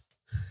 3.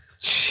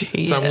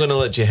 Shit. So I'm going to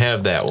let you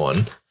have that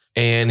one.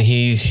 And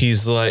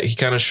he's like, he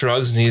kind of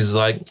shrugs and he's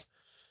like,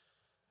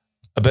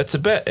 a bet's a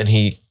bet. And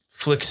he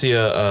flicks you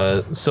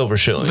a silver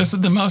shilling. This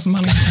is the most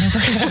money I've ever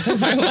had in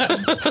my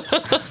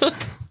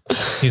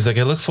life. He's like,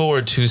 I look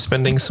forward to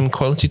spending some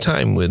quality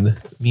time with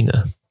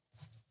Mina.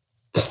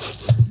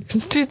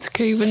 This dude's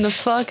creeping the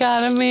fuck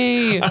out of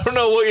me. I don't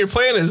know what your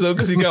plan is, though,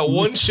 because you got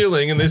 1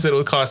 shilling and they said it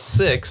would cost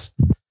 6.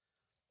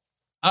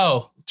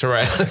 Oh. To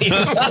ride on the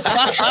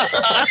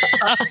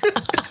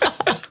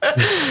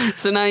inside.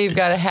 So now you've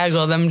got to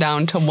haggle them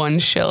down to 1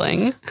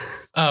 shilling.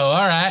 Oh,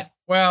 all right.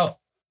 Well,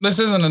 this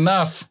isn't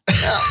enough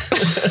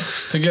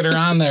to get her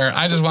on there.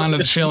 I just wanted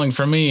a shilling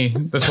for me.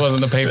 This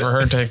wasn't to pay for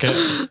her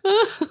ticket.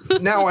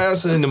 Now,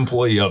 as an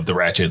employee of the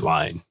Ratchet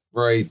line,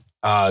 right?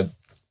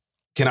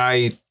 Can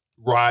I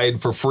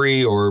ride for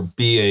free or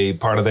be a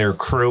part of their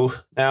crew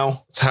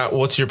now?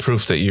 What's your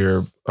proof that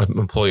you're an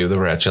employee of the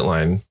Ratchet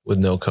line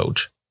with no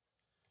coach?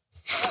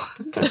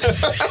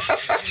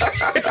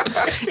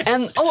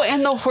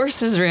 And the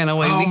horses ran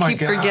away. Oh we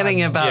keep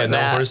forgetting about no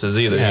that. horses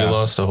either. Yeah. You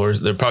lost a horse.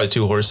 There are probably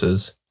 2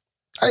 horses.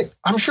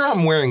 I'm sure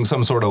I'm wearing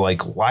some sort of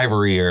like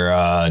livery or,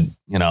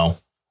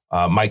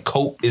 my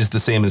coat is the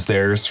same as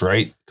theirs,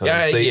 right?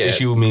 Because they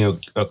issue me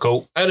a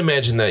coat. I'd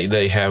imagine that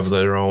they have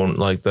their own,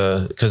 like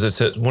because it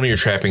said one of your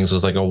trappings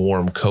was like a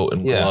warm coat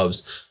and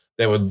gloves.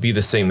 That would be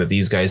the same that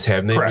these guys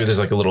have. Maybe there's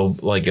like a little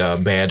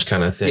badge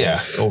kind of thing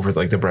over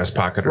like the breast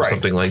pocket or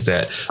something like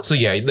that. So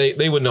yeah,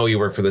 they would know you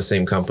work for the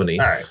same company.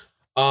 All right.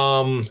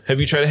 Have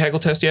you tried a haggle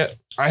test yet?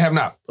 I have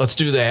not. Let's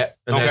do that.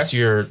 And that's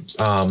your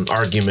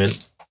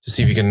argument to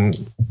see if you can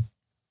get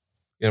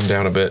them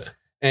down a bit.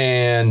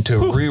 And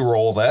to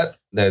re-roll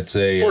that's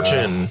a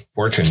fortune.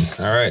 Fortune.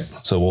 All right.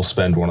 So we'll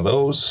spend one of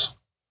those.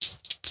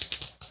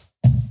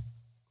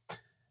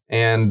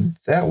 And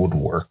that would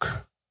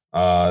work.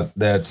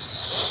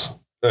 That's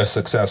a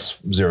success,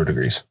 0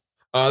 degrees.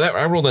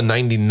 I rolled a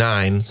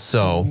 99,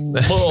 so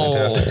that's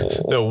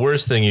fantastic. The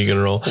worst thing you can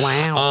roll.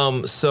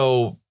 Wow.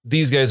 So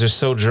these guys are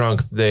so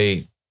drunk,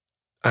 I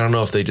don't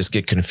know if they just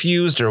get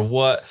confused or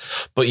what,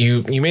 but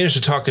you managed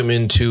to talk them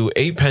into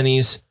 8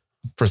 pennies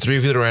for 3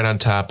 of you to ride on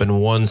top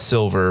and 1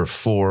 silver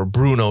for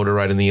Bruno to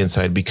ride on the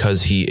inside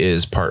because he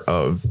is part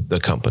of the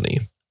company.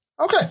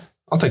 Okay.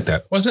 I'll take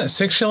that. Wasn't it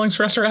 6 shillings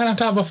for us to ride on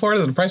top before?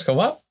 Did the price go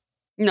up?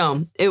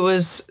 No, it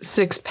was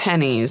 6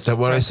 pennies. Is that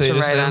what for I us say to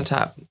just ride now? on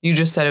top? You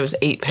just said it was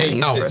 8 pennies.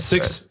 No,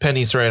 6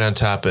 pennies right on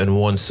top and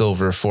 1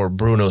 silver for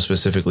Bruno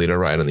specifically to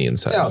ride on the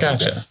inside. Yeah,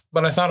 Gotcha.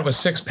 But I thought it was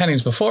 6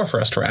 pennies before for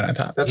us to ride on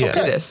top. That's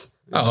okay. It is.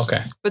 Oh,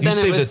 okay. But You then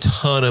saved it was a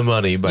ton of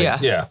money by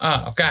Yeah.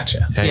 Oh,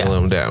 gotcha.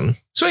 haggling them down.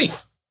 Sweet.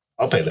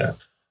 I'll pay that.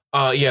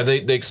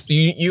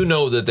 You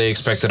know that they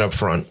expect it up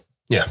front.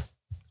 Yeah.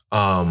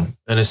 And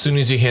as soon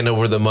as you hand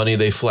over the money,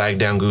 they flag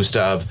down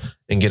Gustav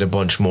and get a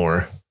bunch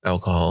more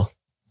alcohol.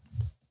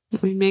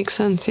 It makes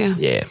sense, yeah.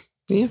 Yeah.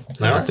 Yeah.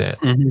 I like that.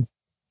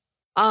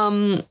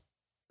 Mm-hmm.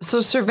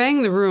 So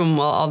surveying the room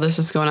while all this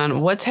is going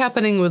on, what's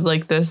happening with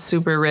like the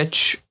super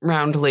rich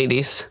round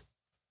ladies?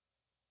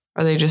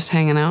 Are they just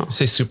hanging out?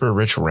 Say super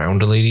rich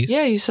round ladies.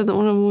 Yeah, you said that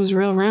one of them was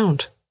real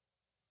round.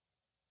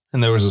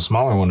 And there was a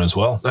smaller one as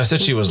well. I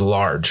said she was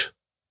large.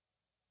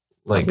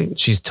 Like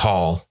she's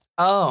tall,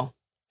 Oh,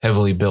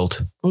 heavily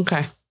built.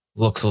 okay.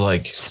 Looks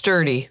like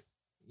Sturdy.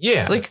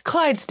 yeah, Like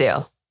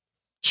Clydesdale.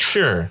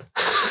 sure.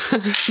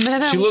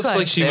 Men She on looks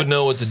like she Clydesdale. would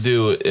know what to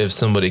do if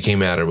somebody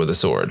came at her with a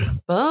sword.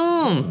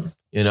 Boom.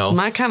 You know,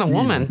 My kind of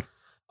woman.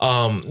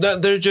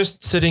 they're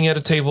just sitting at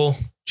a table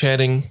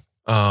chatting.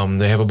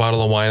 They have a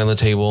bottle of wine on the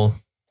table.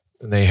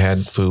 They had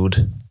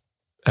food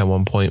at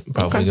one point,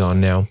 probably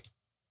gone now.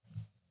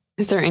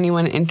 Is there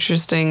anyone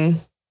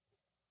interesting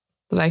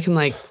that I can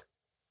like,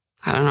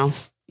 I don't know,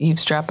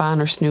 eavesdrop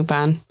on or snoop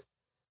on?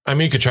 I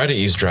mean, you could try to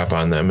eavesdrop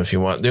on them if you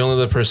want. The only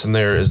other person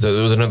there is that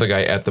there was another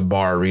guy at the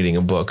bar reading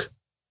a book.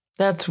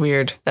 That's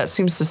weird. That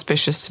seems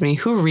suspicious to me.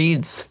 Who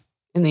reads?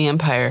 in the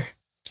Empire.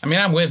 I mean,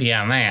 I'm with you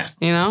on that.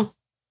 You know?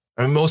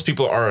 I mean, most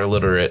people are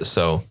illiterate,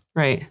 so.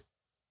 Right.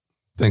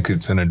 Think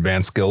it's an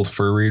advanced guild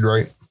for read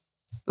write.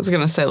 I was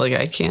going to say, like,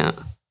 I can't.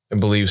 I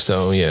believe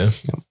so, yeah.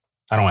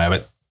 I don't have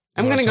it.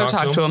 I'm going to go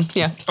talk to him.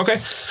 Yeah.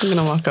 Okay. I'm going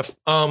to walk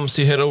up.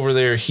 So you head over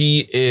there.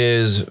 He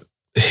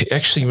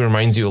actually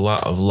reminds you a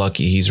lot of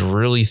Lucky. He's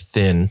really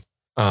thin.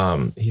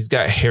 He's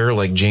got hair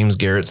like James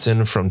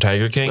Garretson from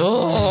Tiger King.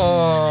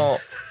 Oh.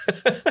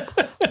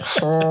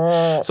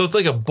 So it's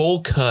like a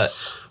bowl cut,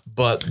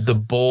 but the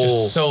bowl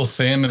Just so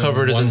thin. and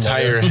covered his one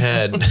entire layer.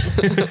 head.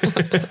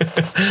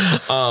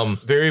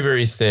 Very,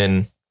 very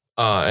thin.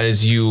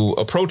 As you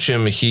approach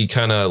him, he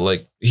kind of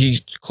like,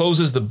 he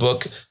closes the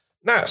book,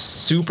 not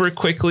super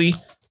quickly.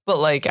 But,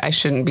 like, I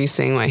shouldn't be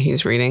seeing what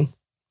he's reading.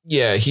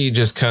 Yeah, he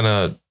just kind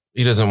of,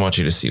 he doesn't want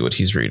you to see what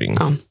he's reading.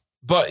 Oh.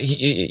 But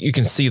you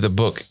can see the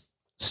book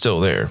still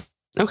there.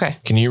 Okay.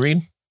 Can you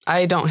read?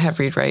 I don't have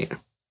read write.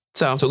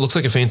 So So it looks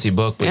like a fancy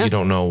book, but Yeah. you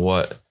don't know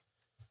what.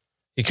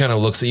 He kind of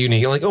looks at you and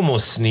he like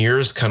almost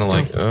sneers, kind of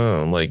like,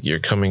 oh, like you're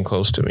coming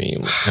close to me.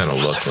 Kind of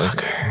look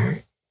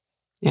like.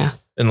 Yeah.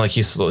 And like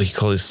he slowly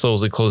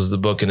closes the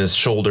book and his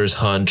shoulders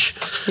hunch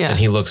Yeah. and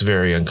he looks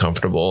very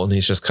uncomfortable. And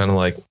he's just kind of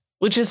like,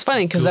 Which is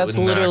funny because that's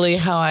Good literally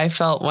knocked. how I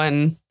felt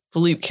when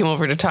Philippe came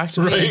over to talk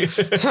to me.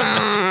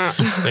 now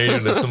you're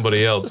doing it to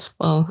somebody else.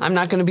 Well, I'm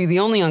not going to be the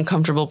only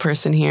uncomfortable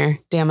person here.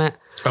 Damn it.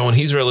 Oh, and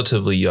he's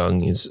relatively young.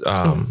 He's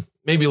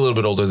maybe a little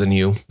bit older than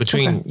you,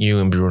 between you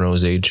and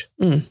Bruno's age.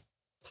 So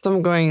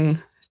I'm going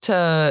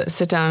to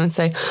sit down and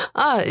say,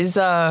 is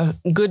a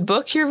good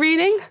book you're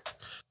reading?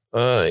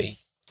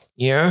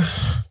 Yeah.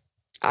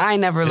 I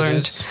never it learned.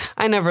 is.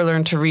 I never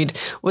learned to read.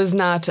 Was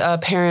not a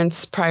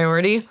parent's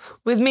priority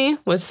with me,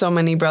 with so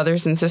many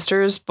brothers and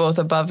sisters, both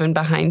above and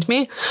behind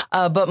me.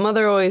 But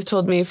mother always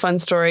told me a fun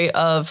story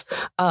of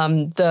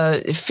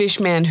the fish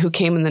man who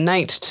came in the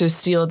night to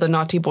steal the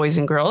naughty boys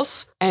and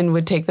girls and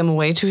would take them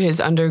away to his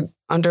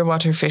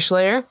underwater fish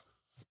lair.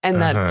 And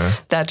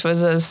that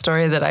was a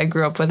story that I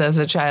grew up with as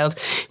a child.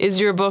 Is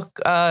your book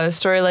a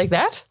story like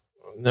that?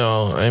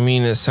 No, I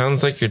mean, it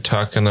sounds like you're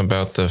talking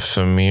about the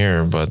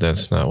Famir, but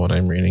that's not what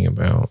I'm reading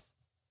about.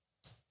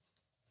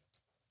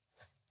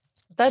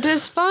 That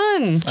is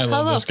fun. I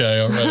love Hello. this guy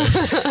already.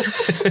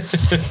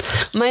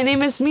 My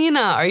name is Mina.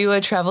 Are you a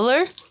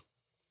traveler?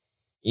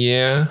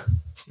 Yeah.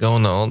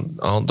 Going to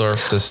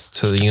Altdorf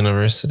to the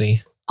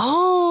university.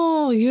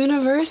 Oh,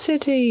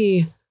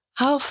 university.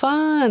 How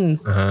fun.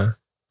 Uh-huh.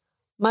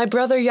 My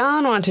brother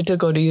Jan wanted to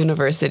go to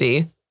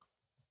university.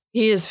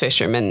 He is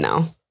fisherman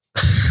now.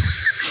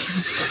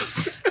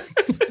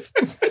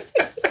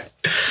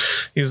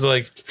 He's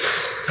like,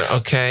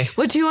 okay,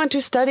 What do you want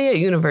to study at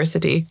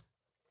university?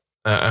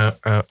 I'm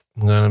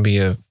going to be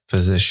a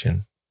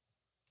physician.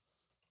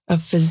 A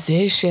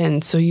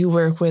physician. So you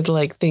work with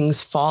like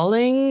things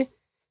falling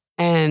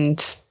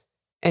and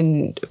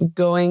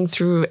going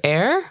through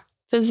air?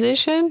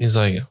 Physician? He's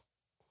like,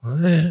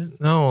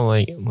 what? No,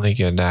 like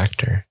a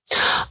doctor.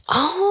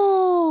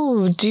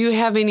 Oh, do you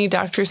have any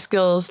doctor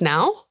skills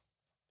now?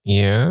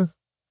 Yeah.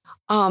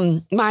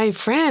 My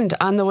friend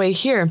on the way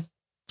here,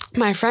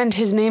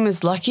 his name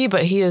is Lucky,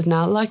 but he is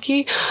not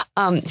lucky.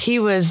 He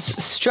was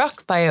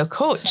struck by a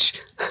coach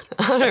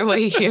on our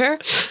way here,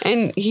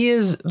 and he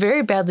is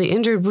very badly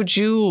injured. Would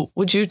you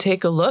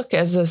take a look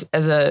as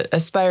a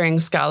aspiring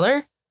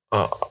scholar?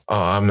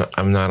 I'm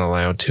not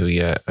allowed to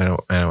yet. I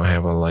don't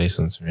have a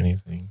license or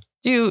anything.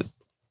 Do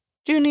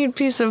you need a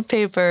piece of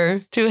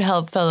paper to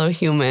help fellow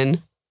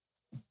human?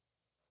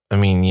 I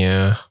mean,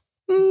 yeah.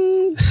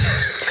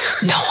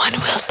 No one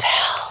will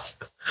tell.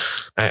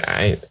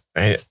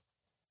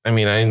 I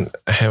mean, I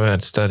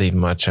haven't studied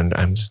much, and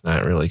I'm just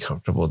not really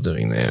comfortable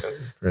doing that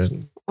for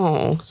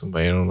Oh,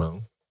 somebody I don't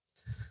know.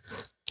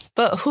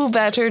 but who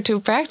better to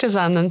practice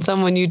on than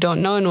someone you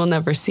don't know and will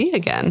never see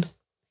again?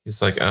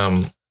 He's like,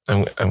 I'm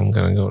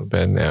gonna go to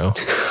bed now,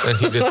 and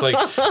he just like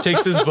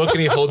takes his book and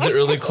he holds it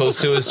really close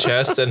to his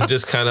chest and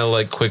just kind of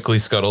like quickly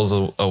scuttles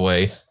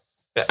away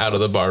out of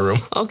the bar room.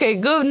 Okay,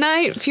 good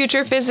night,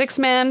 future physics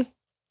man.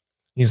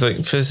 He's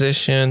like,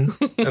 physician,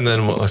 and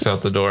then walks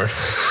out the door.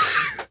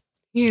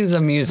 He's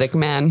a music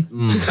man.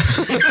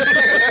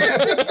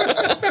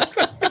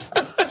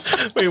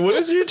 Wait, what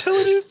is your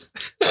intelligence?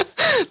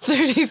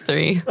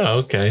 33. Oh,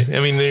 okay. I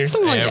mean, they're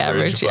Something like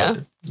average, but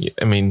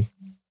I mean,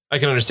 I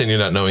can understand you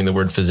not knowing the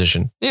word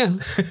physician. Yeah.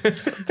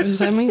 What does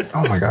that mean?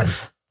 Oh my God.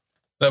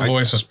 That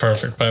voice was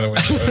perfect, by the way.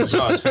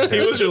 He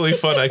was really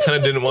fun. I kind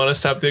of didn't want to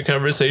stop the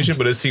conversation,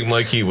 but it seemed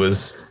like he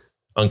was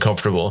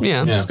uncomfortable. Yeah.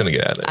 I'm just going to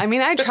get out of it. I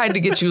mean, I tried to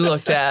get you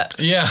looked at,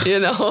 Yeah. you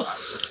know?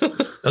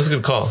 That was a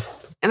good call.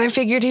 And I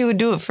figured he would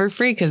do it for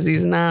free because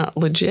he's not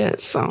legit.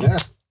 So,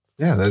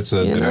 Yeah, that's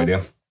a good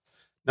idea.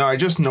 No, I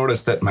just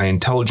noticed that my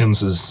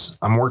intelligence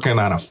I'm working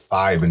on a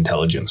 5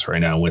 intelligence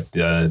right now with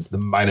the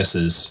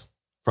minuses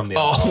from the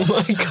Oh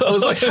my God. I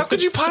was like, how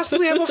could you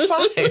possibly have a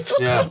 5?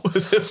 Yeah.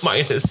 With the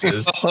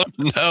minuses. Oh,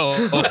 no.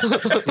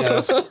 Yeah,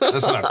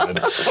 that's not good.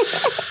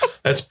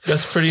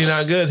 That's pretty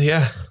not good.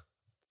 Yeah.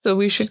 so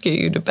we should get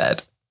you to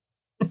bed.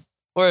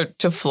 Or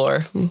to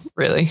floor,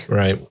 really.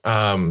 Right.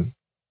 So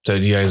do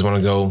you guys want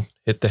to go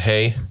hit the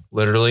hay,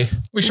 literally?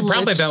 We should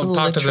probably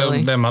talk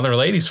to them other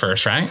ladies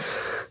first, right?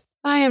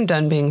 I am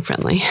done being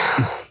friendly.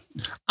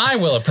 I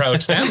will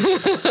approach them.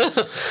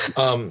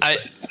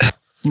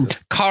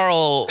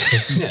 Carl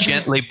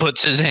gently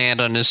puts his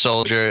hand on his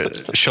shoulder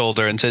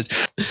and says,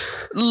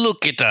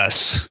 "Look at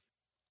us.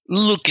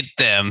 Look at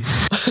them.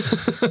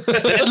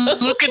 Then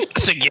look at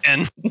us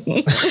again.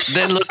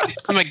 Then look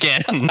at them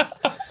again.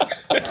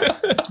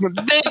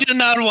 They do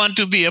not want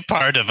to be a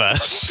part of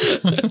us."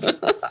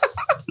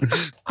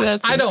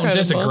 I don't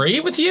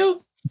disagree with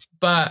you,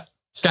 but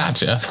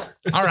gotcha.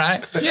 All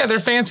right. Yeah, they're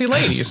fancy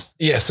ladies.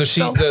 Yeah. So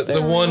the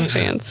one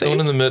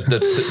in the mid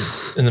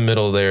that's in the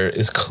middle there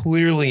is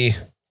clearly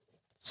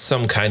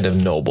some kind of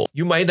noble.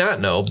 You might not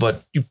know,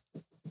 but you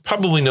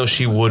probably know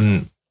she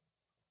wouldn't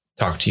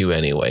talk to you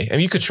anyway. I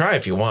mean, you could try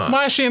if you want.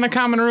 Why is she in a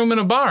common room in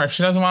a bar if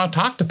she doesn't want to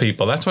talk to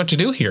people? That's what you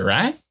do here,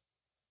 right?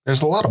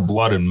 There's a lot of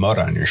blood and mud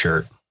on your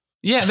shirt.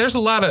 Yeah, there's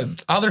a lot of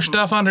other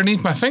stuff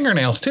underneath my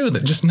fingernails too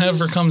that just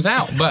never comes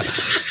out, but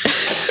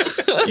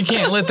you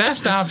can't let that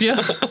stop you.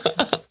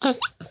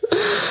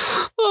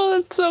 Oh,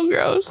 that's so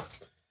gross.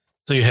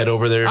 So you head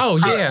over there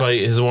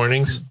despite his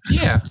warnings?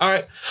 Yeah. All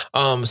right.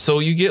 So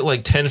you get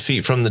like 10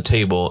 feet from the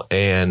table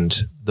and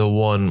the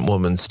one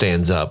woman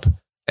stands up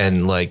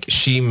and like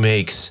she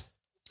makes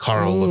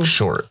Carl look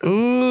short.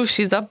 Ooh,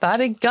 she's a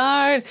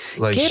bodyguard.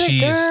 Like Get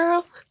it,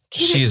 girl.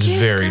 She's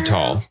very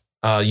tall.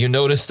 You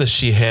notice that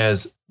she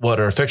has what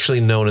are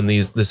affectionately known in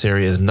this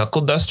area as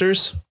knuckle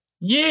dusters.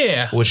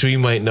 Yeah. Which we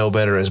might know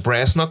better as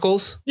brass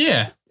knuckles.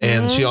 Yeah.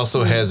 And she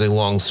also has a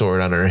long sword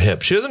on her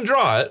hip. She doesn't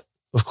draw it,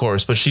 of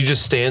course, but she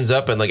just stands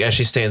up and like as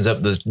she stands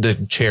up,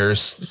 the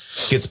chairs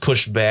gets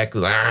pushed back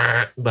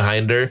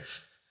behind her.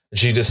 And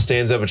she just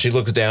stands up and she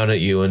looks down at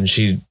you and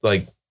she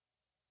like,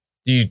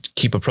 do you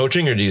keep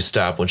approaching or do you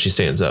stop when she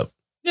stands up?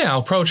 Yeah, I'll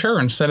approach her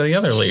instead of the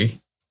other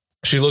lady.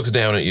 She looks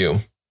down at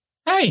you.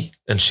 Hey.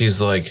 And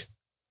she's like,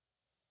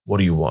 what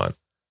do you want?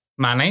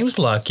 My name's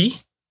Lucky.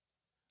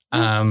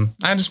 I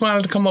just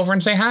wanted to come over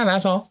and say hi,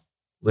 that's all.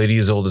 Lady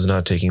Isolde is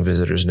not taking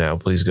visitors now.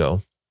 Please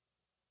go.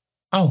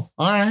 Oh,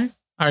 all right.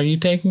 Are you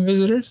taking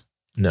visitors?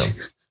 No.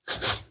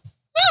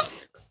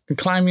 You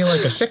climb you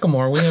like a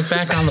sycamore. We went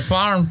back on the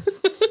farm.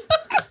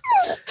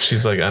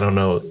 She's like, I don't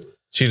know.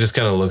 She just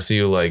kind of looks at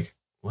you like,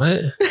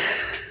 what?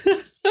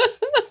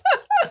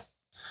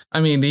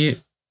 I mean, do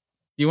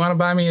you want to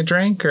buy me a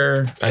drink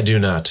or? I do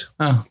not.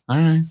 Oh, all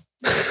right.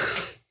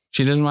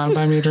 She doesn't want to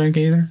buy me a drink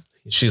either?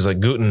 She's like,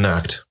 Guten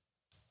Nacht.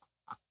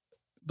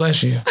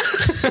 Bless you.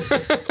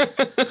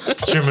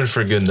 It's German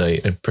for good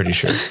night, I'm pretty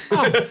sure.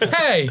 Oh,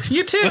 hey,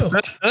 you too.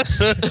 Oh,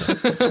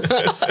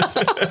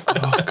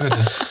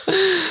 goodness.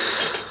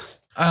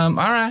 All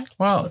right.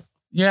 Well,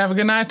 you have a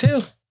good night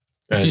too.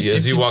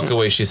 As you walk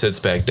away, she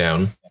sits back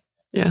down.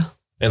 Yeah.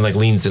 And like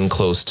leans in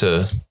close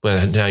to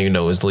what now you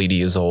know his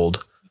lady is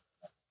old.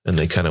 And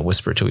they kind of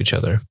whisper to each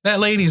other. That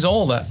lady's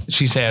old,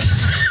 she said.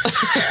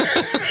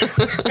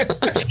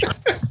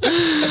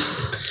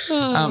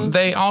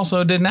 They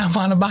also did not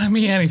want to buy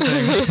me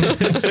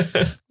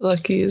anything.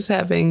 Lucky is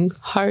having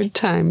hard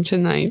time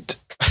tonight.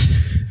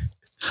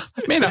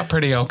 I made out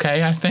pretty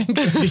okay, I think.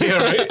 Yeah,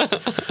 right?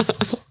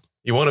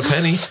 You want a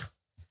penny?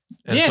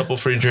 And a couple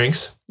free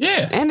drinks?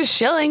 Yeah. And a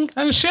shilling.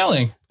 And a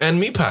shilling. And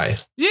meat pie.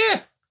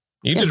 Yeah.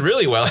 You did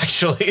really well,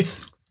 actually.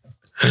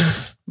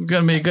 It's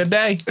going to be a good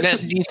day. Now,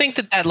 do you think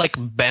that like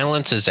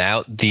balances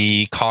out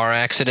the car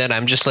accident?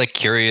 I'm just like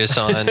curious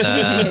on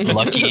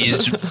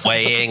Lucky's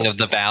weighing of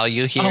the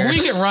value here. Oh, we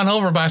get run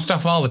over by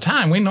stuff all the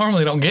time. We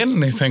normally don't get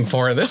anything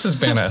for it. This has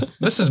been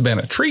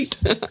a treat.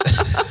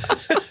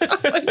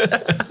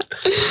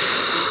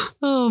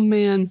 Oh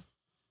man.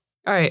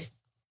 All right.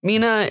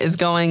 Mina is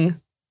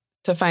going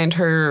to find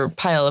her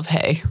pile of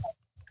hay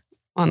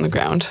on the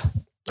ground.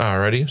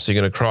 Alrighty. So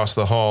you're going to cross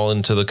the hall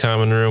into the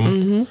common room.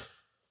 Mm-hmm.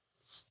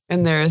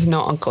 And there is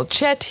no Uncle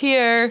Chet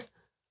here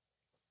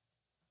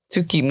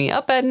to keep me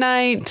up at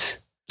night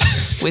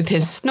with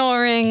his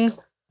snoring.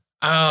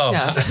 Oh,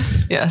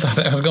 yes.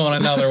 That was going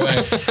another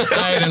way.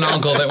 I had an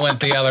uncle that went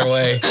the other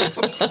way.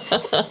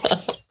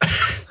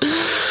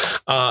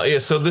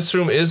 So this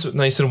room is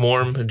nice and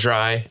warm,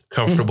 dry,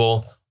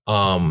 comfortable.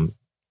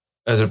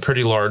 As a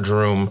pretty large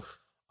room.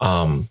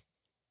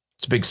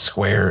 It's a big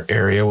square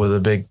area with a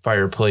big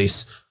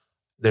fireplace.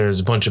 There's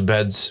a bunch of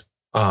beds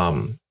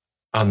on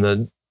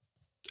the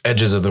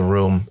edges of the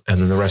room,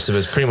 and then the rest of it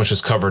is pretty much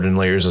just covered in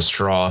layers of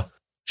straw.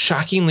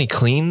 Shockingly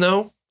clean,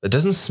 though. It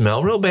doesn't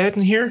smell real bad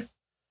in here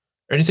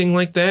or anything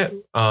like that.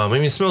 I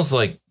mean, it smells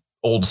like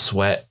old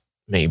sweat,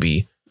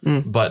 maybe,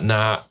 but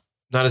not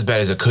as bad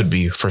as it could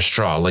be for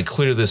straw. Like,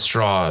 clearly this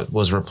straw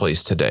was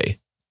replaced today.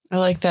 I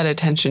like that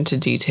attention to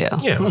detail.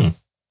 Yeah.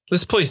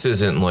 This place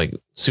isn't like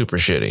super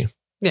shitty.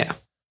 Yeah.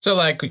 So,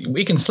 like,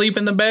 we can sleep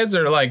in the beds,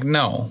 or like,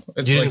 no?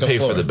 It's you didn't pay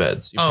for the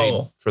beds. You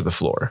paid for the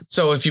floor.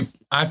 So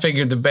I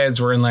figured the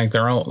beds were in like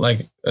their own,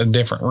 like a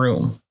different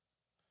room.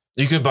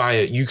 You could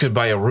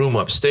buy a room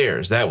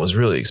upstairs. That was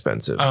really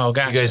expensive. Oh,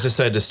 gotcha. You guys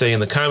decided to stay in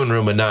the common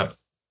room and not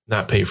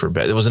not pay for a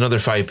bed. It was another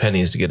 5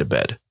 pennies to get a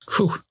bed.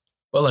 Whew.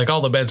 Well, like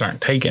all the beds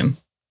aren't taken.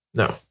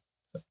 No.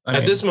 I At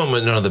mean, this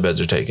moment, none of the beds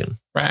are taken.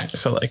 right.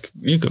 So like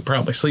you could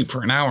probably sleep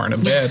for an hour in a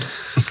bed,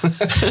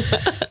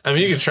 I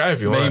mean, you can try if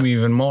you want. maybe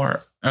even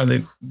more.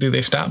 Do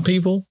they stop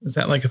people? Is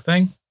that like a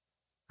thing?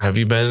 Have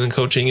you been in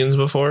coaching inns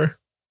before? Do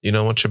you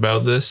know much about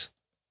this?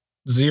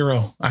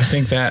 0. I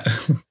think that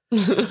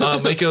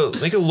Make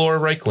a Laura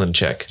Reichland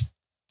check.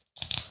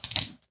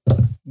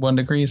 1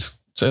 degree is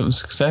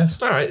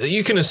success. All right.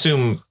 You can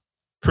assume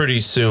pretty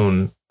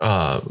soon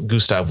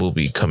Gustav will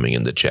be coming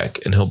in the check,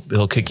 and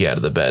he'll kick you out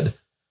of the bed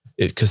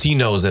because he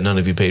knows that none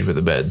of you paid for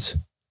the beds,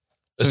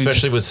 So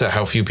especially with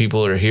how few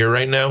people are here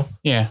right now.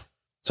 Yeah.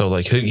 So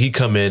like he'd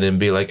come in and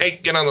be like, "Hey,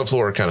 get on the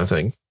floor," kind of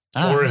thing,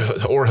 All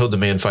right. or he'll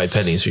demand 5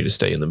 pennies for you to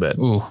stay in the bed.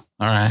 Ooh. All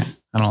right.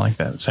 I don't like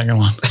that second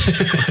one.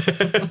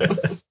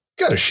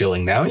 Got a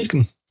shilling now. You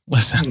can.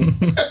 Listen,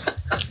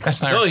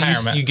 that's my No,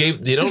 retirement.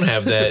 you don't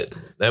have that.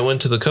 That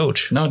went to the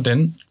coach. No, it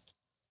didn't.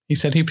 He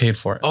said he paid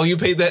for it. Oh, you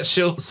paid that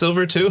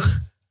silver too? Do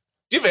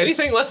you have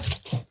anything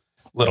left?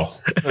 Little.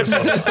 There's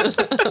little.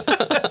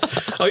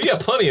 Oh, you got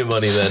plenty of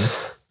money then.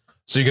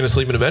 So you're going to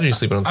sleep in a bed or you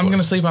sleeping on the floor? I'm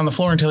going to sleep on the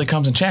floor until he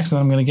comes and checks, and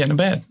then I'm going to get in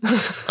bed.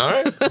 All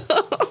right.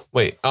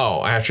 Wait.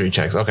 Oh, after he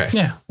checks. Okay.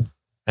 Yeah.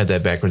 I had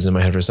that backwards in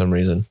my head for some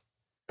reason.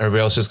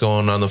 Everybody else just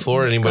going on the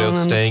floor? Anybody Going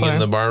else on the staying floor. in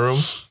the bar room?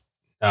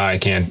 I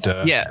can't.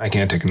 I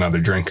can't take another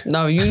drink.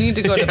 No, you need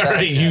to go to Yeah, bed.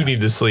 right. You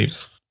need to sleep.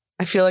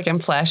 I feel like I'm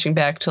flashing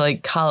back to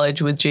like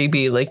college with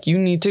JB. Like, you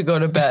need to go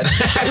to bed.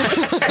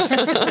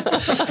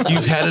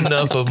 You've had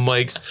enough of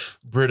Mike's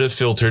Brita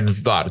filtered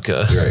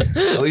vodka. Right.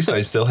 At least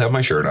I still have my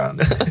shirt on.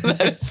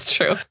 That's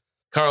true.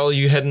 Carl,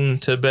 you heading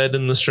to bed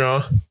in the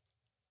straw?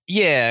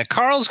 Yeah,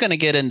 Carl's going to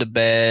get into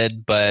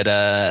bed,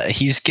 but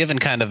he's given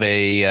kind of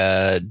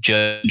a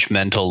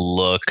judgmental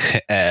look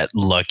at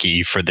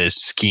Lucky for this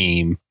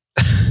scheme.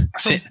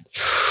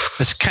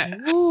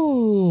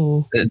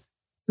 Ooh.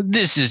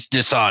 This is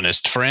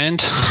dishonest,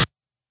 friend.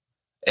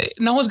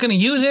 No one's going to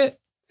use it.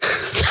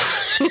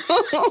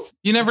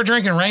 You never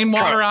drinking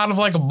rainwater out of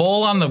like a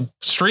bowl on the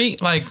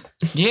street? Like,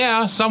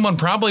 yeah, someone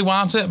probably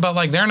wants it, but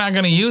like they're not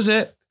going to use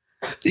it.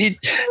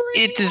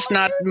 It is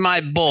not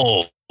my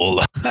bowl.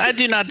 I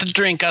do not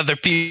drink other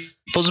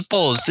people's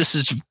bowls. This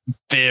is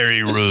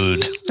very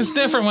rude. It's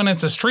different when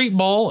it's a street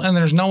bowl and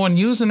there's no one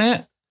using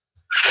it.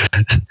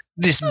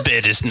 This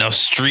bed is no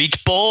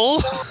street bowl.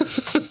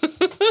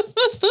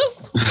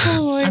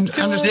 Oh my I'm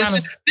God. just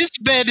trying to. This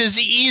bed is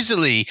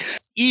easily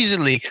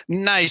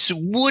nice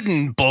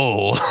wooden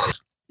bowl.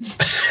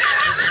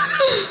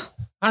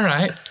 All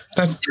right.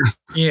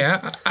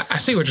 Yeah, I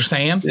see what you're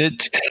saying.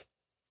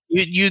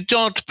 You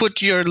don't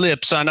put your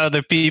lips on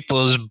other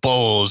people's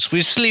bowls.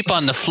 We sleep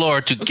on the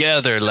floor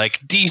together like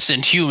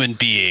decent human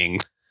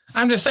beings.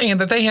 I'm just saying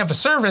that they have a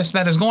service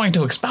that is going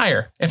to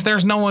expire. If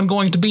there's no one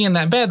going to be in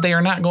that bed, they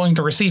are not going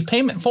to receive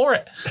payment for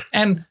it.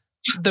 And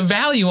the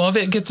value of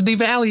it gets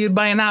devalued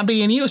by it not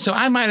being used. So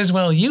I might as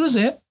well use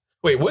it.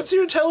 Wait, what's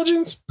your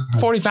intelligence?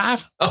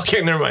 45.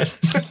 Okay, never mind.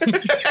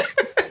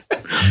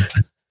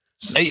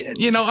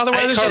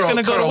 Otherwise it's just going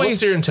to go to What's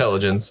waste. your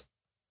intelligence?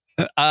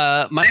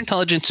 My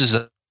intelligence is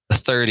a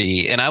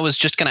 30, and I was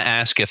just going to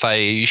ask if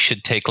I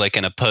should take like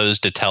an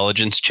opposed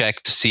intelligence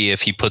check to see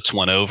if he puts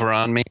one over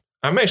on me.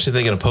 I'm actually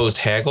thinking opposed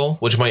haggle,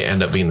 which might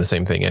end up being the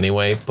same thing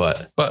anyway,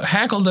 but... But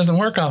hackle doesn't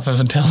work off of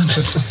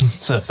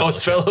intelligence. Oh,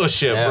 it's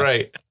fellowship, Yeah.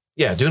 right.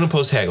 Yeah, do an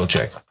opposed haggle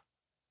check.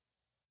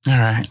 All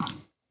right.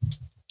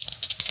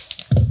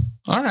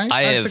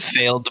 I have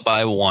failed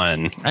by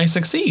 1. I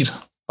succeed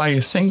by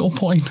a single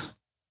point.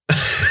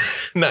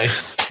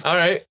 Nice. All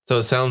right. So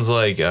it sounds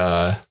like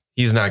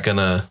he's not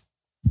gonna...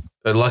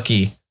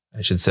 Lucky,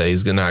 I should say,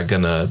 he's not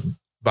gonna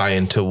buy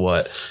into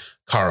what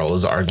Carl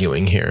is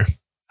arguing here.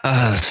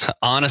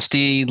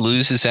 Honesty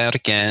loses out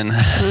again.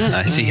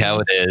 I see how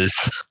it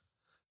is.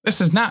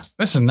 This is not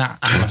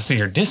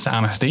honesty or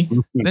dishonesty.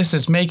 This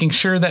is making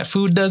sure that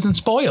food doesn't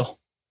spoil.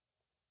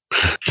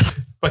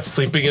 By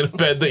sleeping in a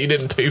bed that you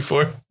didn't pay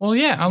for. Well,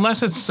 yeah, unless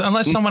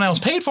someone else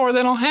paid for it,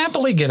 then I'll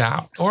happily get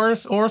out. Or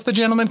if the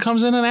gentleman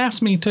comes in and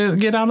asks me to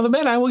get out of the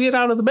bed, I will get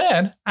out of the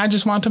bed. I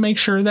just want to make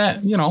sure that,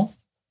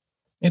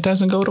 it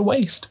doesn't go to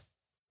waste.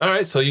 All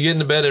right. So you get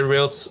into bed, everybody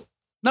else.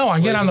 No, I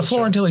get on the Lazy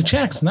floor Mr. until he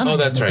checks. And then I Oh,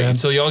 get that's in right. bed.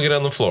 So you all get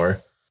on the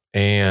floor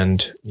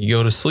and you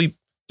go to sleep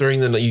during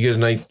the night. You get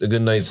a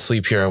good night's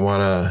sleep here. I want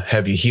to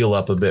have you heal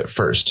up a bit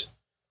first.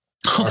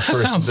 Oh, that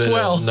sounds bit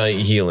swell. of night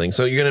healing.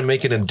 So you're going to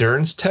make an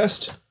endurance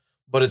test,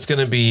 but it's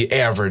going to be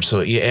average. So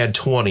you add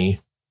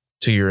 20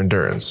 to your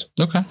endurance.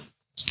 Okay.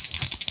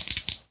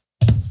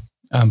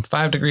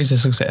 5 degrees of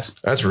success.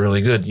 That's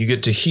really good. You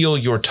get to heal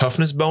your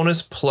toughness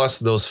bonus plus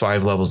those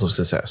 5 levels of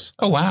success,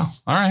 Oh, wow.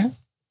 All right.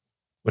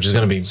 which is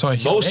going to be So I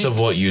healed most 8. of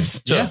what you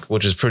took, Yeah.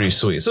 which is pretty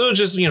sweet. So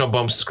just,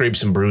 bumps,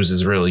 scrapes, and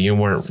bruises, really. You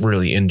weren't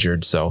really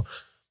injured. So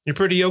you're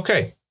pretty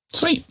okay.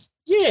 Sweet.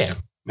 Yeah.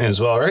 May as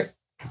well, right?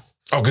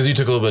 Oh, because you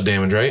took a little bit of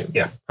damage, right?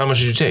 Yeah. How much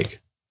did you take?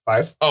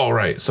 5? Oh,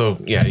 right. So,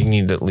 yeah, you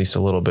need at least a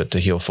little bit to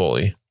heal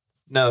fully.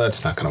 No,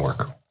 that's not going to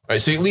work. All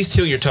right. So you at least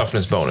heal your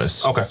toughness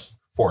bonus. Okay.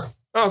 4.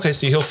 Oh, okay,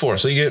 so you heal 4,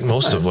 so you get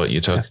most of what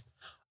you took.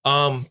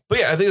 But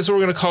yeah, I think that's what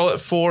we're going to call it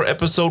for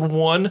episode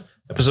 1.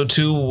 Episode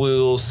 2,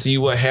 we'll see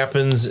what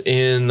happens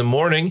in the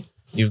morning.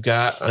 You've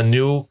got a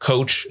new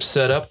coach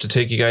set up to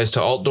take you guys to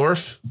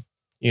Altdorf.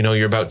 You know,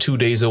 you're about 2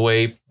 days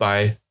away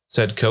by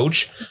said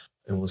coach,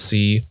 and we'll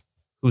see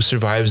who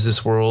survives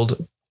this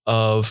world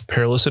of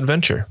perilous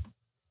adventure.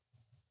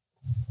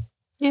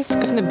 It's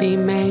going to be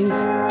May.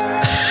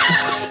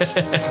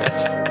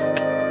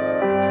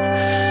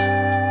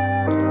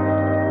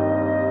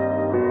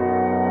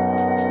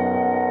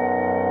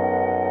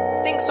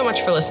 Thanks so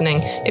much for listening.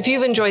 If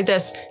you've enjoyed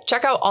this,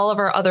 check out all of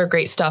our other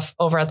great stuff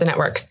over at the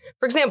network.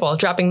 For example,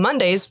 dropping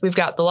Mondays, we've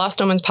got the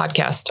Lost Omens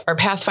podcast, our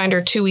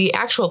Pathfinder 2e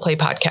actual play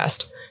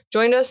podcast.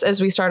 Join us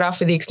as we start off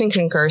with the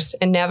Extinction Curse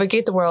and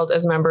navigate the world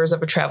as members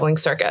of a traveling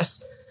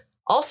circus.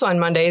 Also on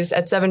Mondays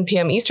at 7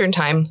 p.m. Eastern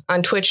Time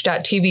on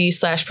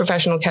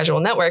twitch.tv/professional casual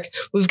network,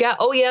 we've got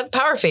Oh Yeah, the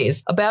Power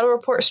Phase, a battle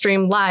report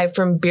stream live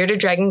from Bearded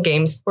Dragon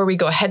Games where we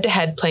go head to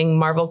head playing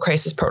Marvel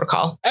Crisis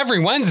Protocol. Every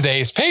Wednesday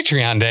is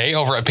Patreon Day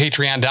over at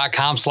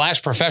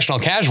patreon.com/professional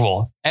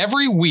casual.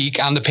 Every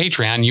week on the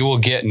Patreon, you will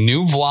get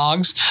new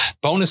vlogs,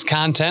 bonus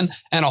content,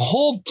 and a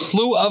whole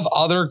slew of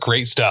other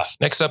great stuff.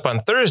 Next up on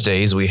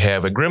Thursdays, we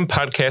have a Grim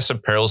Podcast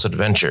of Perilous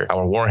Adventure,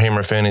 our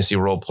Warhammer Fantasy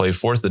Roleplay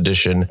 4th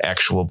Edition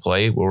actual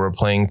play, where we're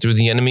playing through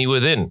The Enemy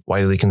Within,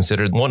 widely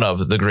considered one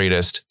of the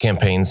greatest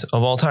campaigns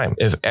of all time.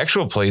 If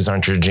actual plays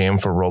aren't your jam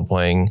for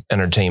role-playing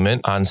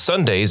entertainment, on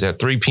Sundays at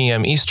 3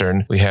 p.m.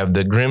 Eastern, we have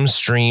the Grim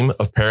Stream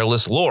of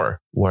Perilous Lore,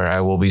 where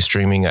I will be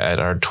streaming at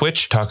our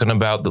Twitch, talking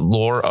about the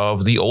lore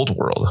of the old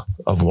world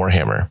of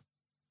Warhammer.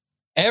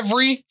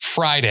 Every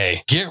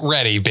Friday, get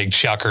ready, big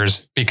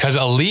chuckers, because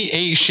Elite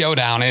 8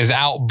 Showdown is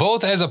out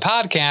both as a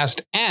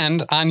podcast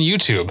and on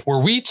YouTube, where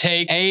we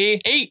take a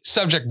 8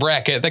 subject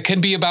bracket that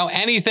can be about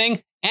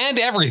anything and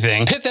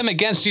everything, pit them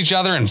against each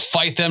other and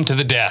fight them to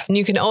the death. And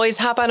you can always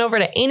hop on over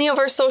to any of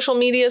our social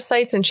media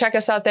sites and check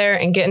us out there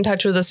and get in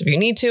touch with us if you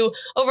need to.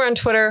 Over on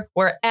Twitter,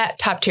 we're at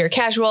Top Tier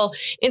Casual.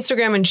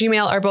 Instagram and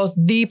Gmail are both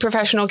The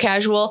Professional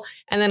Casual.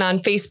 And then on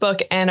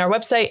Facebook and our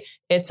website,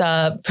 it's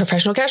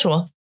Professional Casual.